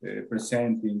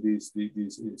presenting this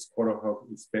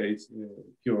Skorohov space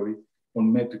theory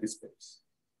on metric space.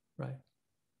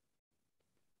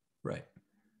 Right.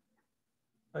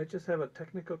 I just have a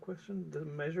technical question. The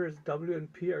measures W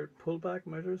and P are pullback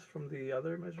measures from the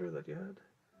other measure that you had?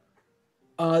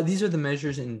 These are the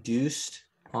measures induced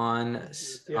on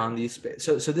these space.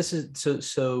 So this is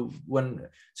so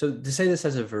to say this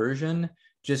as a version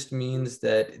just means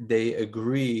that they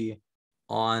agree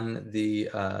on the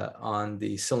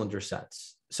cylinder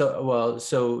sets.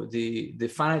 So the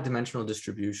finite dimensional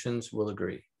distributions will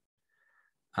agree.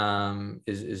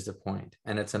 Is the point,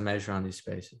 and it's a measure on these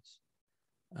spaces.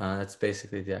 That's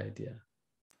basically the idea.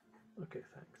 Okay,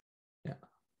 thanks. Yeah.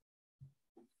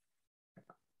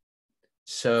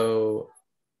 So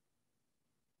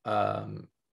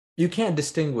you can't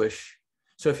distinguish.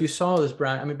 So if you saw this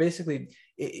brown, I mean, basically,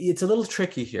 it's a little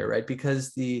tricky here, right?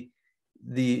 Because the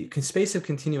space of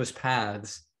continuous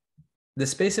paths,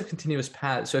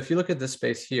 so if you look at this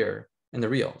space here in the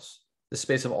reals, the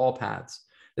space of all paths,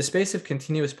 the space of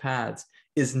continuous paths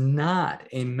is not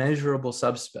a measurable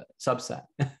subset.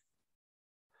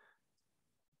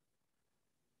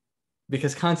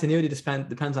 Because continuity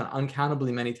depends on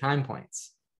uncountably many time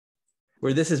points.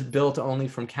 Where this is built only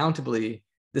from countably,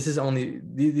 these are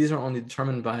only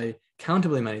determined by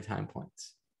countably many time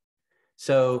points.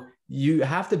 So you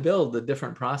have to build a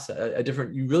different process,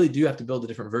 you really do have to build a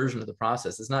different version of the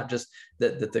process. It's not just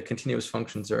that the continuous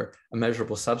functions are a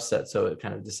measurable subset, so it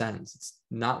kind of descends. It's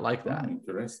not like that.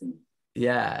 Interesting.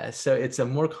 Yeah, so it's a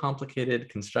more complicated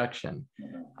construction.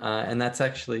 And that's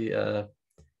actually,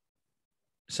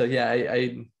 so yeah,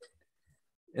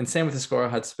 and same with the score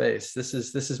HUD space. This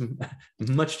is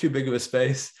much too big of a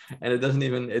space, and it doesn't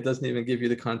even give you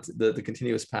the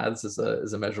continuous paths as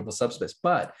a measurable subspace.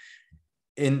 But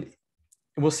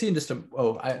we'll see in just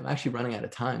I'm actually running out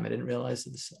of time. I didn't realize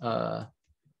this.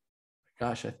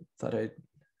 Gosh, I thought I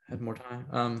had more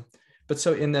time. But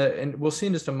so and we'll see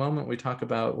in just a moment when we talk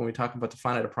about the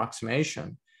finite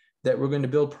approximation that we're going to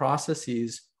build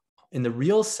processes in the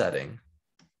real setting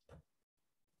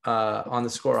on the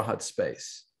score HUD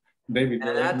space. David,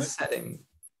 and that setting.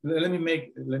 Let me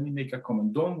make a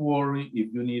comment. Don't worry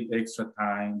if you need extra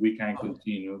time. We can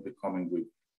continue the coming week.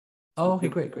 Oh, okay,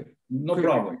 great. No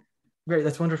problem. Great,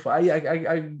 that's wonderful.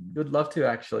 I would love to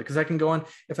actually, because I can go on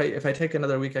if I take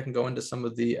another week, I can go into some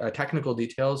of the technical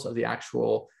details of the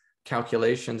actual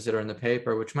calculations that are in the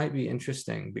paper, which might be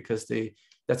interesting because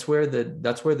that's where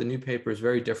the new paper is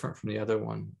very different from the other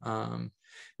one.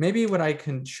 Maybe what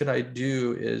should I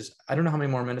do is, I don't know how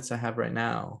many more minutes I have right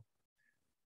now.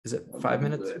 Is it 5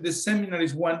 minutes? The seminar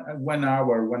is one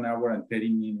hour and 30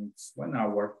 minutes, 1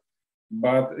 hour.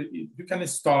 But you can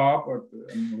stop, or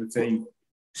let's say.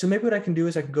 So maybe what I can do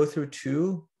is I can go through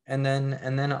 2, and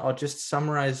then I'll just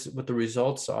summarize what the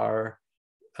results are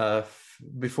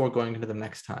before going into the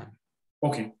next time.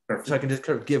 Okay, perfect. So I can just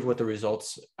kind of give what the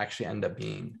results actually end up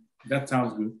being. That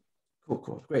sounds good.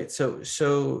 Cool, great. So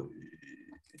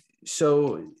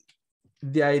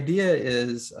the idea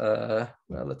is, well,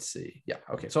 let's see. Yeah,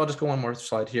 okay. So I'll just go one more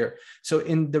slide here. So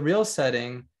in the real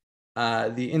setting,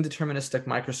 the indeterministic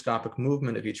microscopic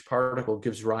movement of each particle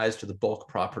gives rise to the bulk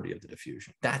property of the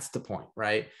diffusion. That's the point,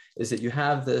 right? Is that you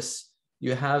have this,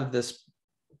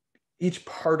 each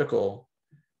particle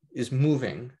is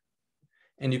moving,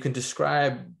 and you can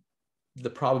describe the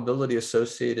probability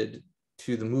associated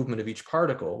to the movement of each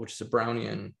particle, which is a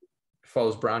Brownian,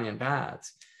 follows Brownian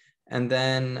paths. And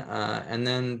then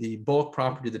the bulk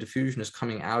property of the diffusion is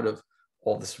coming out of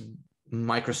all this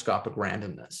microscopic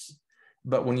randomness.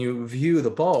 But when you view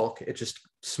the bulk, it just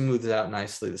smooths out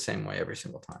nicely the same way every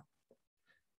single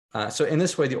time. So in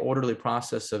this way, the orderly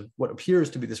process of what appears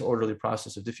to be this orderly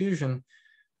process of diffusion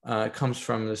comes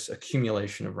from this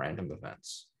accumulation of random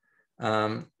events.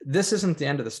 This isn't the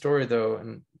end of the story, though,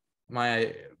 and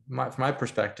from my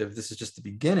perspective, this is just the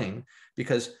beginning,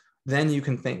 because then you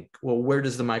can think, well, where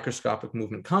does the microscopic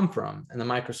movement come from? And the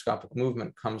microscopic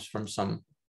movement comes from some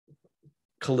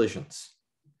collisions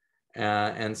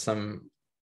and some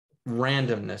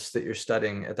randomness that you're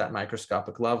studying at that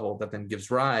microscopic level that then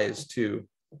gives rise to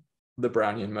the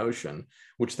Brownian motion,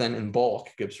 which then in bulk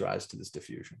gives rise to this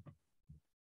diffusion,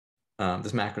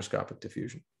 this macroscopic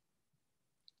diffusion.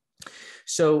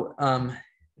 So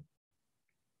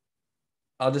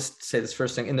I'll just say this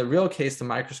first thing. In the real case, the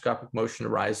microscopic motion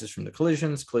arises from the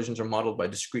collisions. Collisions are modeled by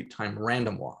discrete time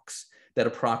random walks that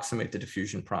approximate the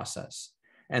diffusion process.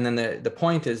 And then the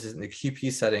point is in the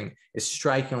QP setting is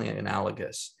strikingly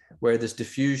analogous, where this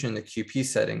diffusion, the QP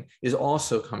setting, is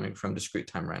also coming from discrete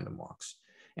time random walks.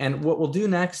 And what we'll do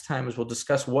next time is we'll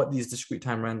discuss what these discrete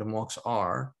time random walks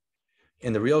are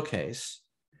in the real case,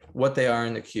 what they are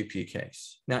in the QP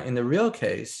case. Now, in the real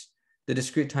case, the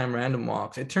discrete time random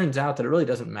walks, it turns out that it really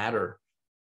doesn't matter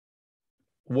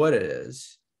what it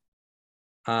is,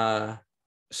 so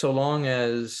long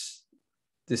as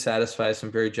they satisfy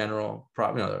some very general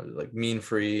problem, like mean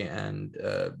free and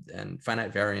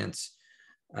finite variance,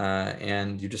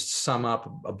 and you just sum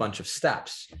up a bunch of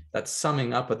steps. That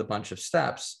summing up of the bunch of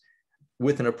steps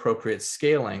with an appropriate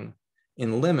scaling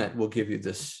in limit will give you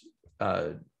this.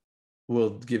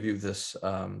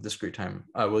 Discrete time,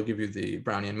 will give you the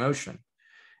Brownian motion.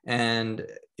 And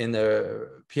in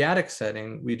the p-adic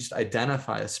setting, we just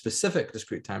identify a specific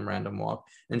discrete time random walk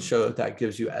and show that that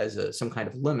gives you as some kind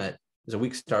of limit, as a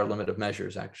weak star limit of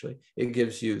measures, actually. It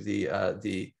gives you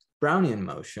the Brownian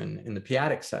motion in the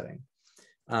p-adic setting.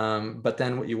 But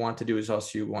then what you want to do is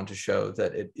also you want to show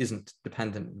that it isn't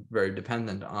very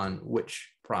dependent on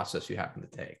which process you happen to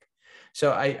take.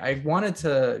 So I wanted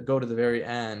to go to the very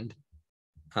end.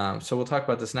 So we'll talk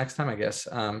about this next time, I guess.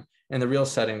 In the real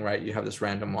setting, right, you have this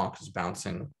random walk that's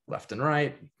bouncing left and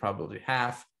right, probably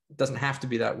half. It doesn't have to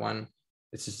be that one.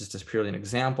 It's just purely an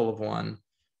example of one.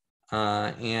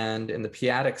 And in the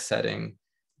p-adic setting,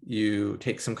 you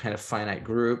take some kind of finite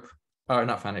group, or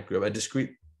not finite group, a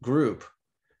discrete group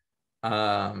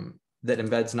that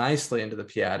embeds nicely into the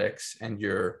p-adics, and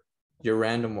your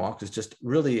random walk is just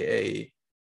really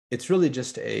it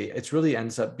really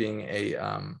ends up being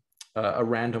a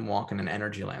random walk in an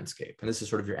energy landscape. And this is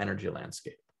sort of your energy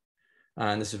landscape.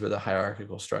 And this is where the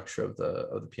hierarchical structure of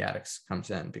the p-adics comes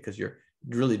in, because you're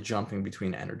really jumping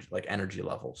between energy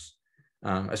levels.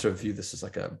 I sort of view this as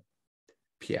like a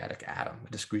p-adic atom, a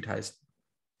discretized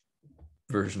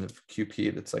version of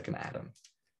QP that's like an atom.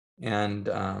 And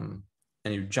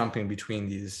you're jumping between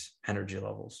these energy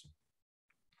levels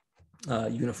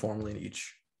uniformly in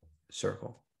each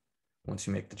circle once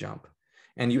you make the jump.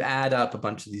 And you add up a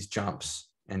bunch of these jumps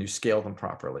and you scale them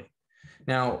properly.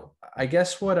 Now, I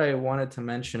guess what I wanted to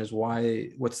mention is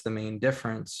what's the main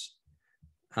difference?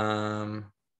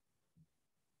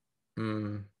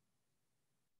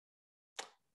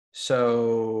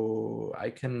 So I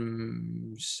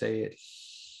can say it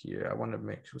here. I want to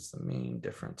make what's the main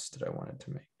difference that I wanted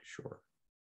to make sure.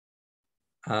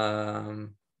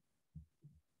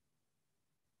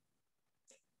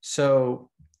 So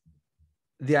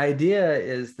the idea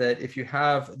is that if you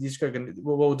have these,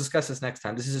 we'll discuss this next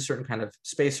time. This is a certain kind of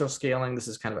spatial scaling. This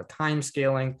is kind of a time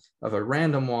scaling of a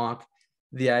random walk.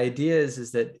 The idea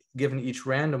is that given each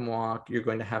random walk, you're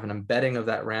going to have an embedding of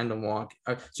that random walk.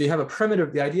 So you have a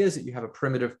primitive, the idea is that you have a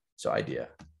primitive,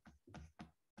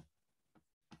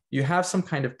 you have some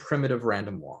kind of primitive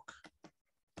random walk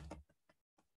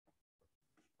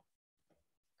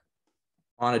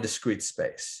on a discrete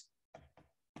space.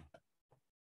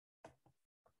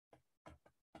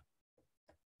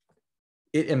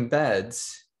 It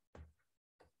embeds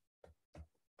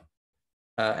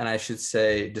and I should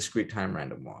say discrete time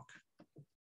random walk.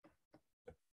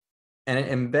 And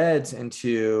it embeds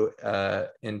into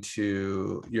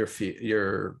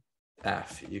your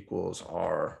F equals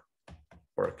R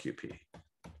or QP.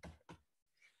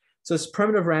 So it's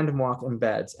primitive random walk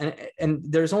embeds, and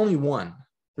there's only one.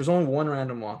 There's only one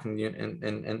random walk in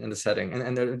the setting,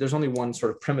 and there's only one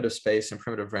sort of primitive space and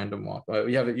primitive random walk.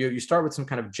 You start with some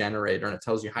kind of generator, and it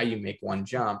tells you how you make one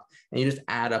jump, and you just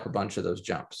add up a bunch of those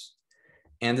jumps,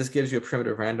 and this gives you a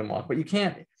primitive random walk. But you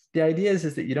can't. The idea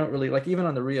is that you don't really, like, even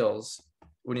on the reals,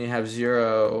 when you have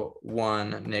 0,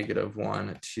 1,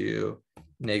 -1, 2,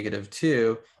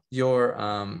 -2,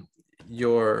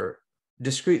 your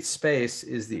discrete space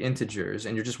is the integers,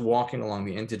 and you're just walking along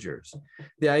the integers.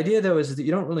 The idea, though, is that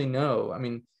you don't really know. I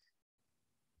mean,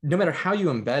 no matter how you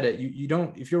embed it, you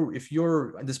don't. If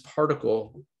you're this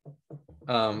particle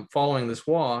following this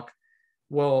walk,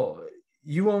 well,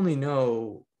 you only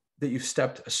know that you've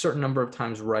stepped a certain number of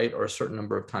times right or a certain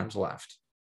number of times left.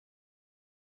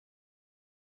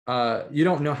 You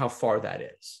don't know how far that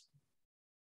is.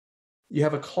 You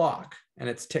have a clock, and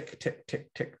it's tick, tick,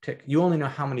 tick, tick, tick. You only know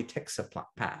how many ticks have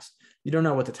passed. You don't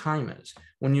know what the time is.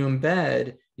 When you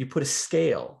embed, you put a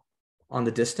scale on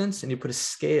the distance, and you put a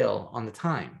scale on the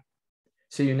time.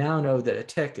 So you now know that a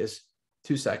tick is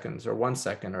 2 seconds or 1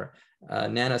 second or a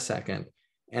nanosecond.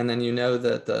 And then you know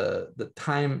that the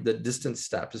time, the distance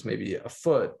step is maybe a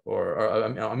foot or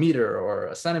a meter or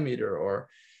a centimeter or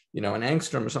an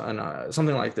angstrom or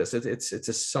something like this.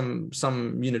 It's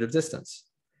some unit of distance.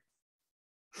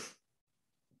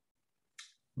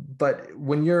 But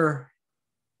when you're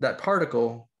that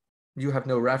particle, you have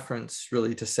no reference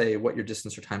really to say what your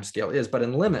distance or time scale is. But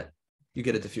in limit, you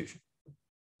get a diffusion.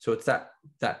 So it's that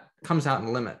comes out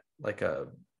in limit like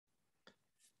a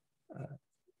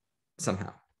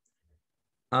somehow.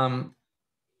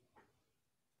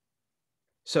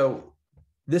 So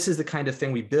this is the kind of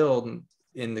thing we build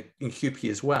in QP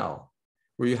as well,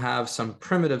 where you have some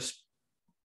primitive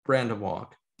random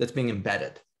walk that's being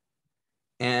embedded.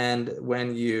 And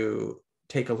when you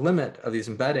take a limit of these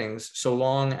embeddings, so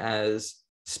long as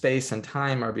space and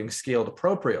time are being scaled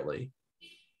appropriately,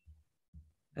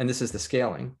 and this is the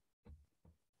scaling,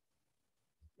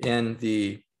 in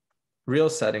the real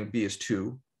setting, B is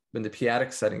 2. In the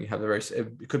p-adic setting, you have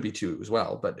it could be 2 as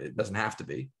well, but it doesn't have to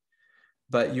be.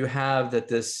 But you have that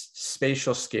this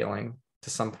spatial scaling to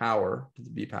some power, to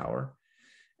the B power,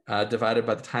 divided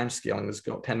by the time scaling is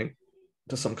tending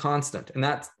to some constant. In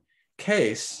that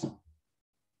case,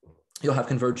 you'll have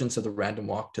convergence of the random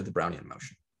walk to the Brownian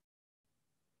motion.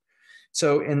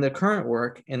 So in the current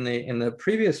work, in the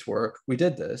previous work, we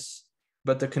did this,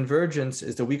 but the convergence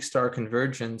is the weak star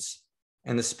convergence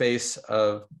in the space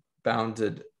of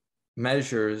bounded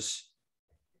measures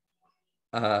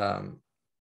on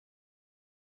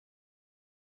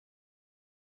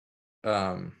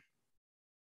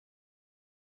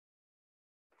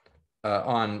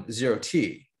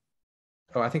 0t.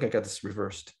 Oh, I think I got this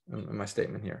reversed in my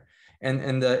statement here. And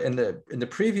in the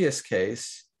previous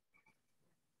case,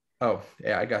 oh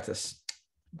yeah, I got this.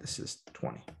 This is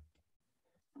 20.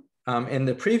 In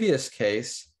the previous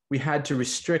case, we had to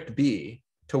restrict B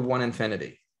to 1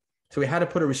 infinity. So we had to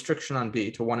put a restriction on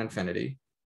B to 1 infinity.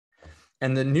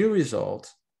 And the new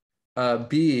result,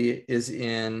 B is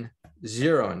in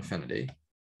 0 infinity.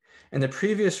 In the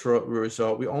previous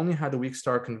result, we only had the weak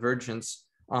star convergence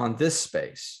on this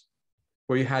space,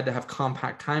 where you had to have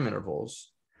compact time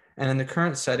intervals. And in the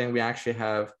current setting, we actually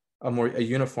have a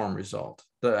uniform result.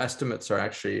 The estimates are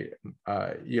actually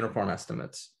uniform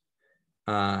estimates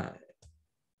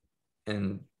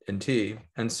in T.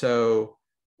 And so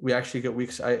we actually get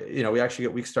weak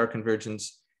star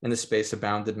convergence in the space of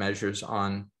bounded measures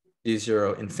on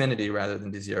D0 infinity rather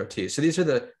than D0 T. So these are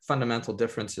the fundamental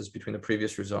differences between the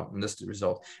previous result and this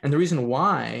result. And the reason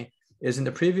why is in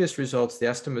the previous results, the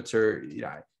estimates are,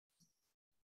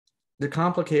 they're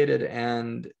complicated,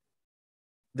 and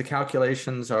the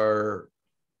calculations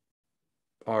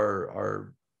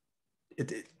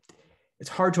it's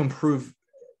hard to improve.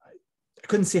 I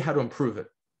couldn't see how to improve it.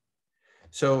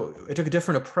 So I took a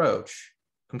different approach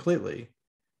completely,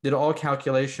 did all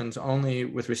calculations only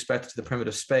with respect to the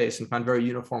primitive space, and found very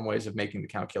uniform ways of making the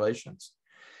calculations.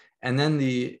 And then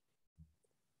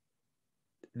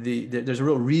there's a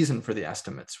real reason for the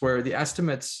estimates, where the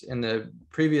estimates in the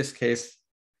previous case,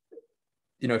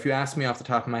 if you ask me off the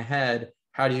top of my head,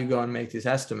 how do you go and make these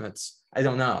estimates? I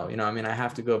don't know. I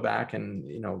have to go back and,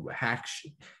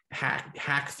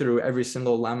 hack through every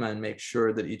single lemma and make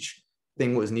sure that each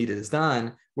thing was needed is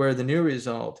done. Where the new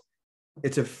result,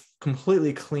 it's a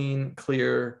completely clean,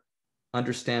 clear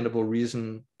understandable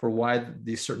reason for why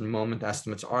these certain moment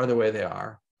estimates are the way they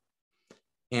are.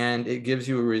 And it gives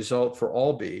you a result for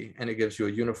all B, and it gives you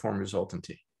a uniform result in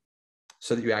T,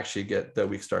 so that you actually get the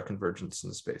weak star convergence in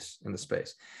the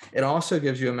space. It also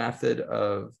gives you a method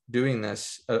of doing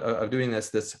this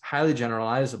that's highly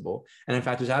generalizable. And in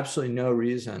fact, there's absolutely no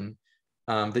reason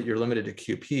that you're limited to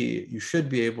QP. You should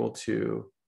be able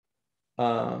to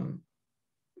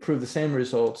prove the same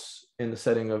results in the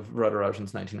setting of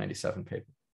Radarajan's 1997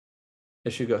 paper.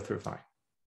 It should go through fine.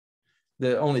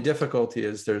 The only difficulty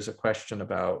is there's a question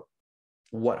about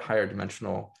what higher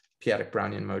dimensional p-adic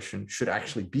Brownian motion should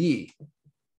actually be.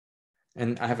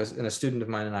 And I have a student of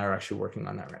mine and I are actually working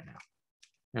on that right now.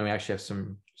 And we actually have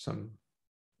some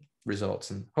results,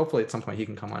 and hopefully at some point he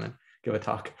can come on and give a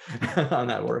talk on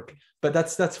that work. But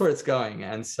that's where it's going.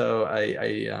 And so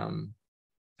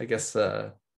I guess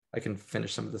I can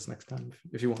finish some of this next time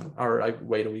if you want, or I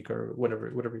wait a week or whatever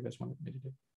you guys want me to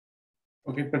do.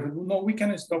 Okay, perfect. No, we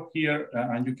can stop here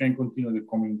and you can continue the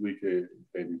coming week,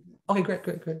 David. Okay,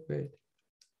 great.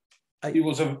 It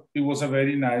was a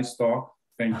very nice talk.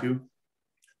 Thank you.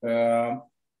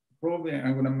 Probably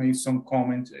I'm going to make some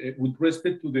comments with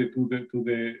respect to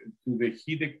the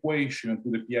heat equation,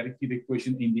 to the p-adic heat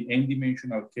equation in the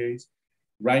n-dimensional case.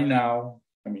 Right now,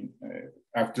 I mean,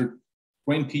 after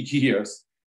 20 years,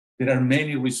 there are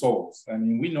many results. I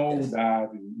mean, we know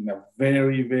that in a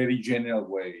very, very general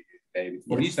way. David.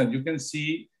 For instance, you can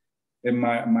see in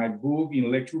my book in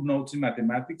Lecture Notes in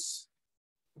Mathematics,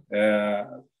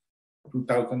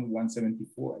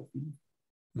 2174, I think.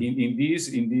 In this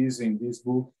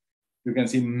book, you can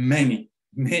see many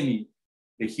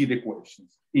heat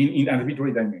equations in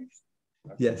arbitrary dimensions.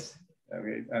 Yes.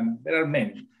 Okay, and there are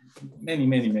many.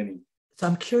 So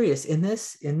I'm curious in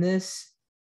this.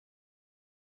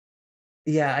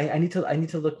 Yeah, I need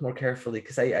to look more carefully,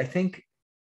 because I think.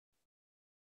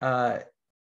 But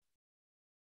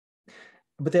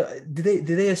do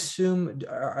they assume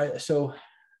so?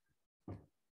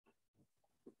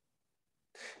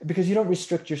 Because you don't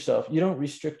restrict yourself. You don't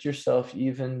restrict yourself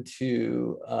even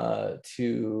to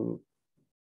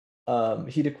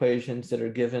heat equations that are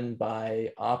given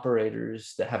by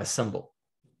operators that have a symbol.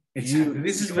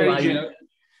 This is very general.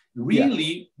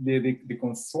 Really, the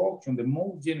construction, the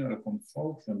most general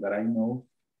construction that I know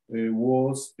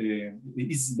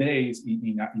is based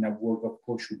in a work of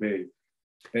Koshubey.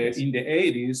 In the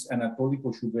 80s, Anatoly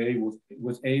Koshubey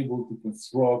was able to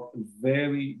construct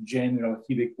very general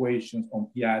heat equations on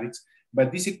p-adics,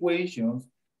 but these equations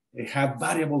have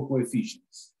variable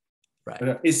coefficients.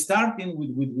 Right. Starting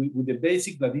with the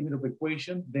basic Vladimir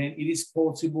equation, then it is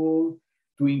possible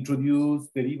to introduce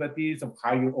derivatives of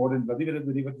higher order, Vladimir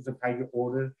derivatives of higher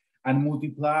order, and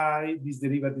multiply these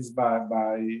derivatives by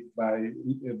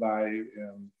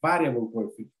variable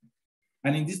coefficients.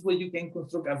 And in this way, you can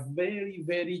construct a very,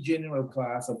 very general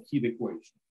class of heat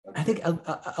equations. Okay. I think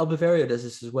Albaverio does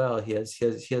this as well. He has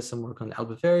some work on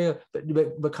Albaverio, but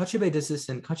Kochubey does this,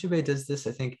 and Kochubey does this,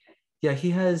 I think. Yeah, he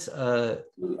has.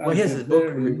 He has his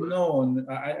book. No,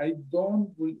 I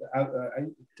don't.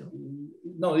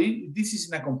 No, this is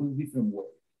in a completely different way.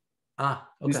 Okay.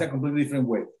 This is a completely different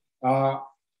way.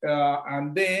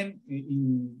 And then,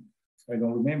 I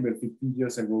don't remember, 15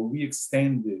 years ago, we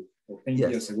extended, or 10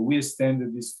 years ago, we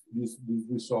extended this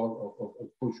result of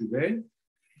Koshubey.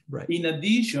 Right. In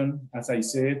addition, as I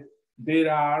said,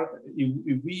 there are,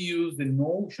 if we use the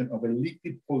notion of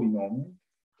elliptic polynomial,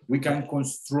 we can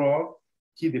construct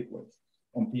heat equations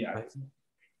on p-adic. Right.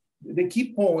 The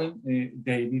key point,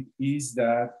 David, is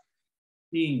that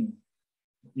in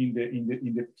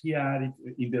the p-adic,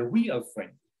 in the real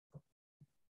frame,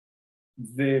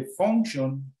 the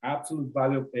function absolute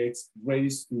value of x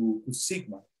raised to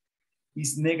sigma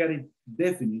is negative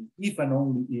definite if and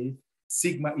only if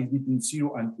sigma is between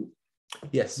 0 and 2.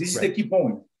 Yes. This is the key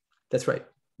point. That's right.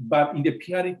 But in the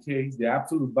p-adic case, the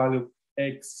absolute value of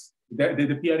x,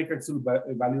 the p-adic absolute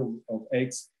value of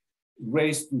x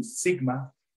raised to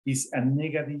sigma is a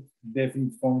negative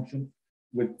definite function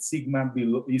with sigma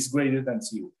below is greater than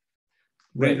 0,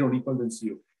 greater or equal than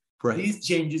 0. Right. This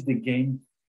changes the game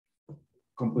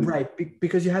completely. Right,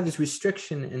 because you have this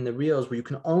restriction in the reals where you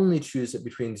can only choose it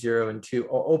between 0 and 2,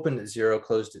 or open at 0,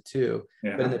 closed at 2.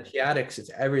 Yeah. But in the p-adics,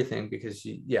 it's everything because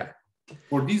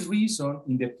For this reason,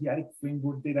 in the p-adic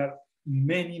framework, there are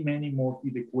many more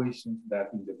heat equations than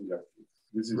in the real case.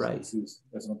 This is right.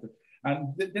 That's not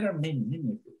and there are many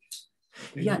equations.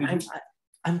 Yeah,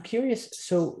 I'm curious.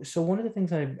 So one of the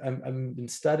things I've been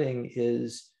studying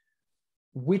is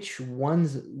which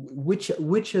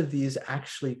of these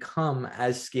actually come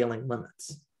as scaling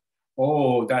limits.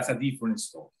 Oh, that's a different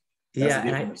story. That's a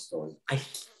different story.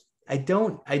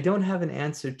 don't have an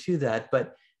answer to that,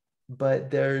 but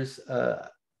there's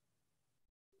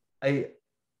I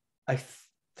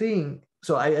think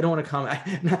so. I don't want to comment.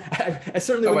 I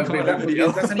certainly wouldn't comment on the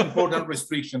video. That's an important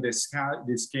restriction. The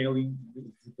scaling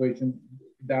situation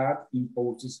that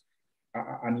imposes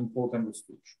an important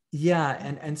restriction.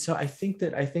 Yeah, and so I think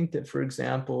that for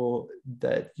example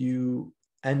that you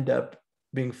end up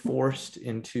being forced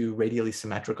into radially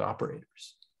symmetric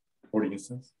operators. For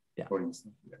instance. Yeah. For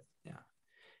instance. Yeah. Yeah.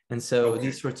 And so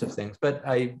these sorts of things. But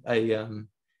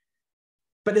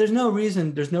but there's no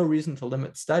reason to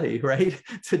limit study, right,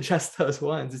 to just those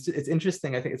ones. It's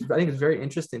interesting. I think it's very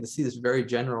interesting to see this very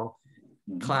general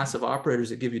class of operators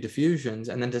that give you diffusions,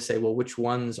 and then to say, well, which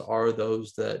ones are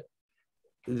those that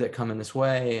come in this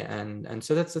way, and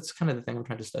so that's kind of the thing I'm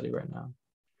trying to study right now.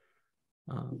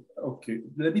 Okay,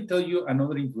 let me tell you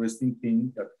another interesting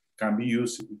thing that can be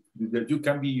used, that you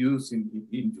can be used in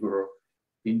the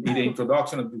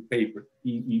introduction of the paper.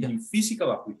 In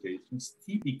physical applications,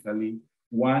 typically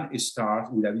one starts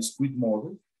with a discrete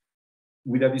model.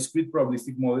 With a discrete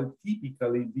probabilistic model,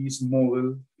 typically this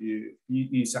model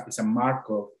is a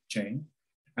Markov chain.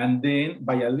 And then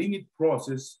by a limit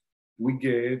process, we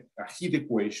get a heat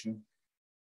equation,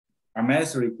 a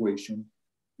Maser equation,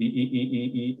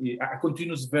 a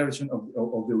continuous version of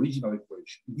the original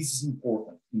equation. This is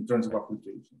important in terms of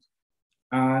applications.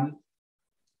 And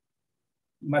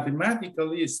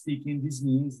mathematically speaking, this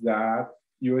means that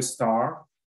you start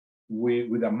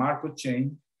with a Markov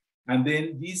chain, and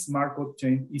then this Markov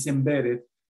chain is embedded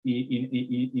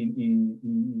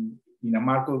in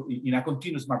a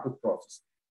continuous Markov process.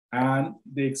 And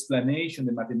the explanation,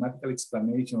 the mathematical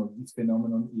explanation of this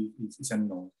phenomenon is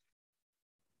unknown.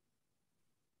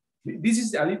 This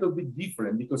is a little bit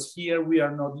different because here we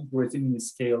are not interested in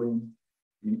scaling,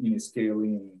 there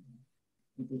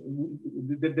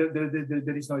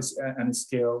is no an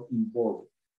scale involved.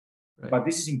 Right. But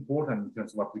this is important in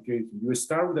terms of application. You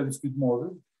start with a discrete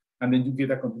model, and then you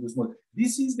get a continuous model.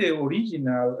 This is the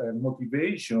original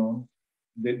motivation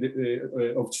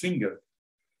of Schwinger.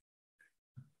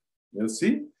 You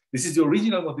see? This is the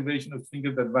original motivation of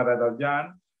Schwinger that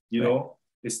Varadarajan,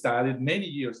 started many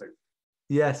years ago.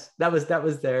 Yes, that was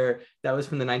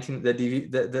from the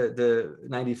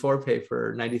 94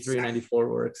 paper, 93, 94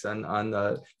 works on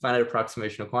the finite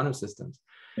approximation of quantum systems.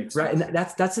 Right, and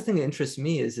that's the thing that interests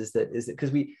me is that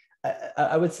because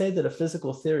I would say that a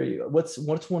physical theory, what's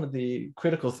one of the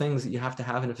critical things that you have to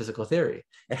have in a physical theory?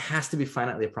 It has to be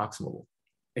finitely approximable.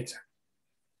 Exactly.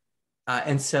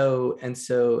 And so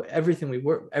everything we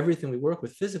work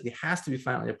with physically has to be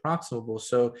finitely approximable.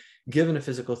 So given a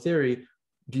physical theory,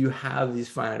 do you have these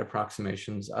finite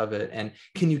approximations of it? And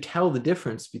can you tell the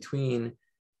difference between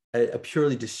a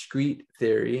purely discrete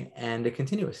theory and a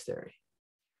continuous theory?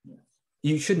 Yes.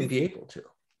 You shouldn't be able to.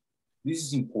 This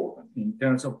is important in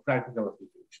terms of practical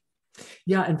application.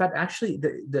 Yeah, in fact, actually,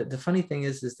 the funny thing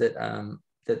is that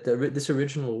this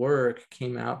original work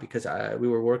came out because we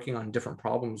were working on different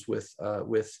problems with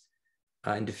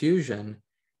in diffusion,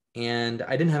 and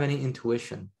I didn't have any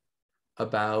intuition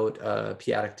about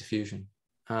p-adic diffusion.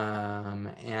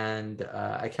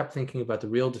 I kept thinking about the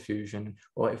real diffusion.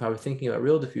 Well, if I was thinking about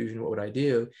real diffusion, what would I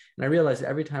do? And I realized that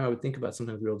every time I would think about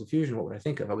something with real diffusion, what would I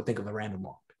think of? I would think of a random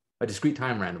walk, a discrete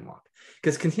time random walk,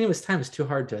 because continuous time is too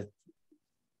hard to.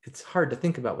 It's hard to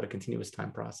think about what a continuous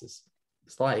time process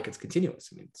is like. It's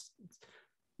continuous. I mean,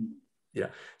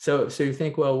 So you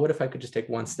think, well, what if I could just take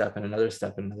one step and another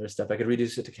step and another step? I could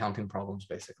reduce it to counting problems,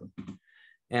 basically.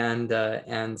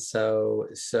 And so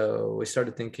we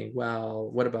started thinking, well,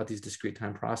 what about these discrete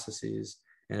time processes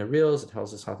in the reals? It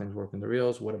tells us how things work in the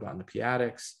reals. What about in the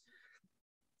p-adics?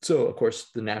 So of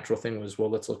course, the natural thing was, well,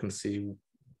 let's look and see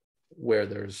where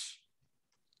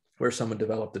someone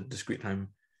developed a discrete time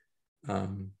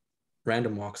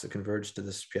random walks that converge to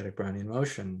this p-adic Brownian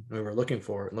motion. And we were looking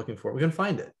for it, we couldn't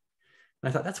find it. And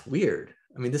I thought, that's weird.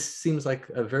 I mean, this seems like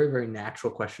a very, very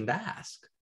natural question to ask.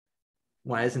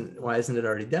 Why isn't it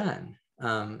already done?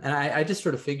 And I just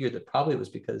sort of figured that probably it was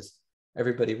because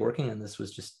everybody working on this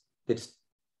was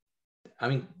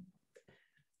I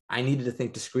needed to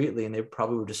think discretely, and they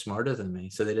probably were just smarter than me.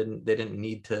 So they didn't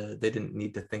need to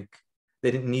think,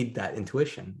 they didn't need that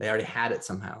intuition. They already had it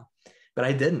somehow, but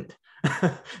I didn't.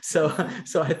 so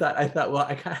I thought,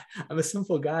 well, I'm a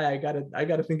simple guy. I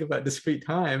gotta think about discrete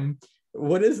time.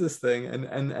 What is this thing?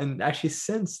 And actually,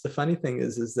 since the funny thing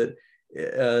is that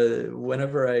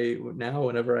whenever I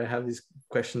have these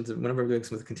questions, whenever I'm doing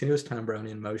some with continuous time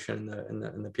Brownian motion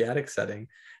in the p-adic setting,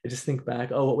 I just think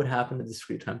back, oh, what would happen to the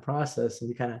discrete time process? And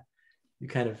you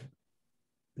kind of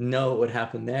know what would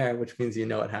happen there, which means you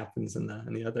know what happens in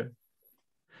the other.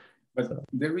 But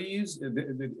there is,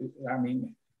 I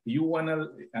mean, you want to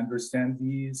understand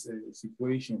this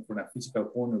situation from a physical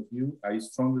point of view, I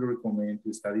strongly recommend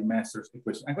to study master's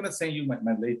equation. I'm going to send you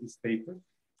my latest paper.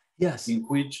 Yes. In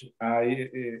which I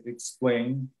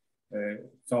explain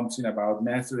something about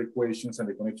master equations and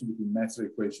the connection between master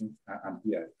equations and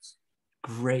p-adics.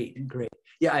 Great, great.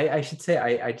 Yeah, I should say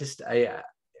I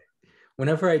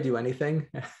whenever I do anything,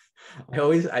 I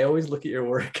always look at your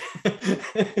work.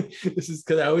 This is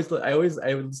because I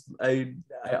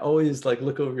always like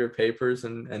look over your papers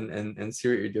and see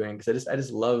what you're doing, because I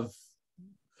just love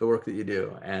the work that you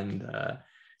do. And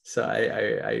so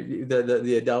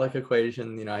the Adelic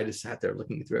equation, you know, I just sat there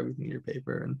looking through everything in your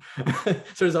paper, and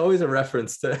so there's always a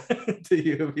reference to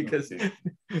you, because okay.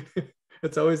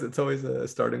 it's always a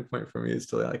starting point for me, is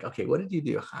to like, okay, what did you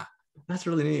do? That's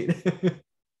really neat.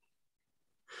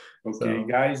 Okay, so,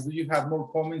 guys, do you have more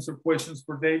comments or questions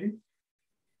for David?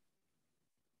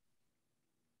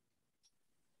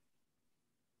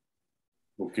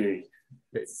 Okay,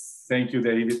 great. Thank you,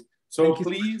 David. So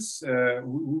please,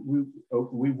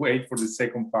 we wait for the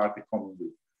second part the coming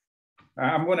week.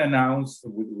 I'm going to announce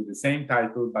with the same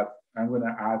title, but I'm going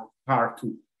to add part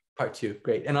 2. Part 2,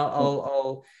 great. And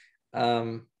I'll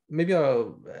maybe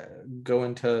I'll go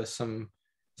into some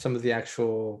of the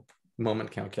actual moment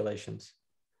calculations.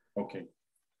 Okay.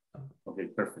 Okay,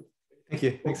 perfect. Thank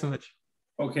you. Thanks so much.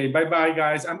 Okay, bye-bye,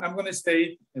 guys. I'm going to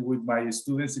stay with my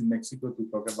students in Mexico to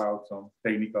talk about some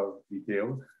technical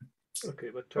details. Okay,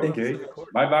 but turn off the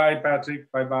recording. Bye-bye, Patrick.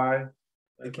 Bye-bye.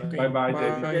 Bye-bye,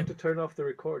 David. You get to turn off the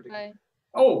recording. Bye.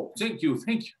 Oh, thank you.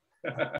 Thank you.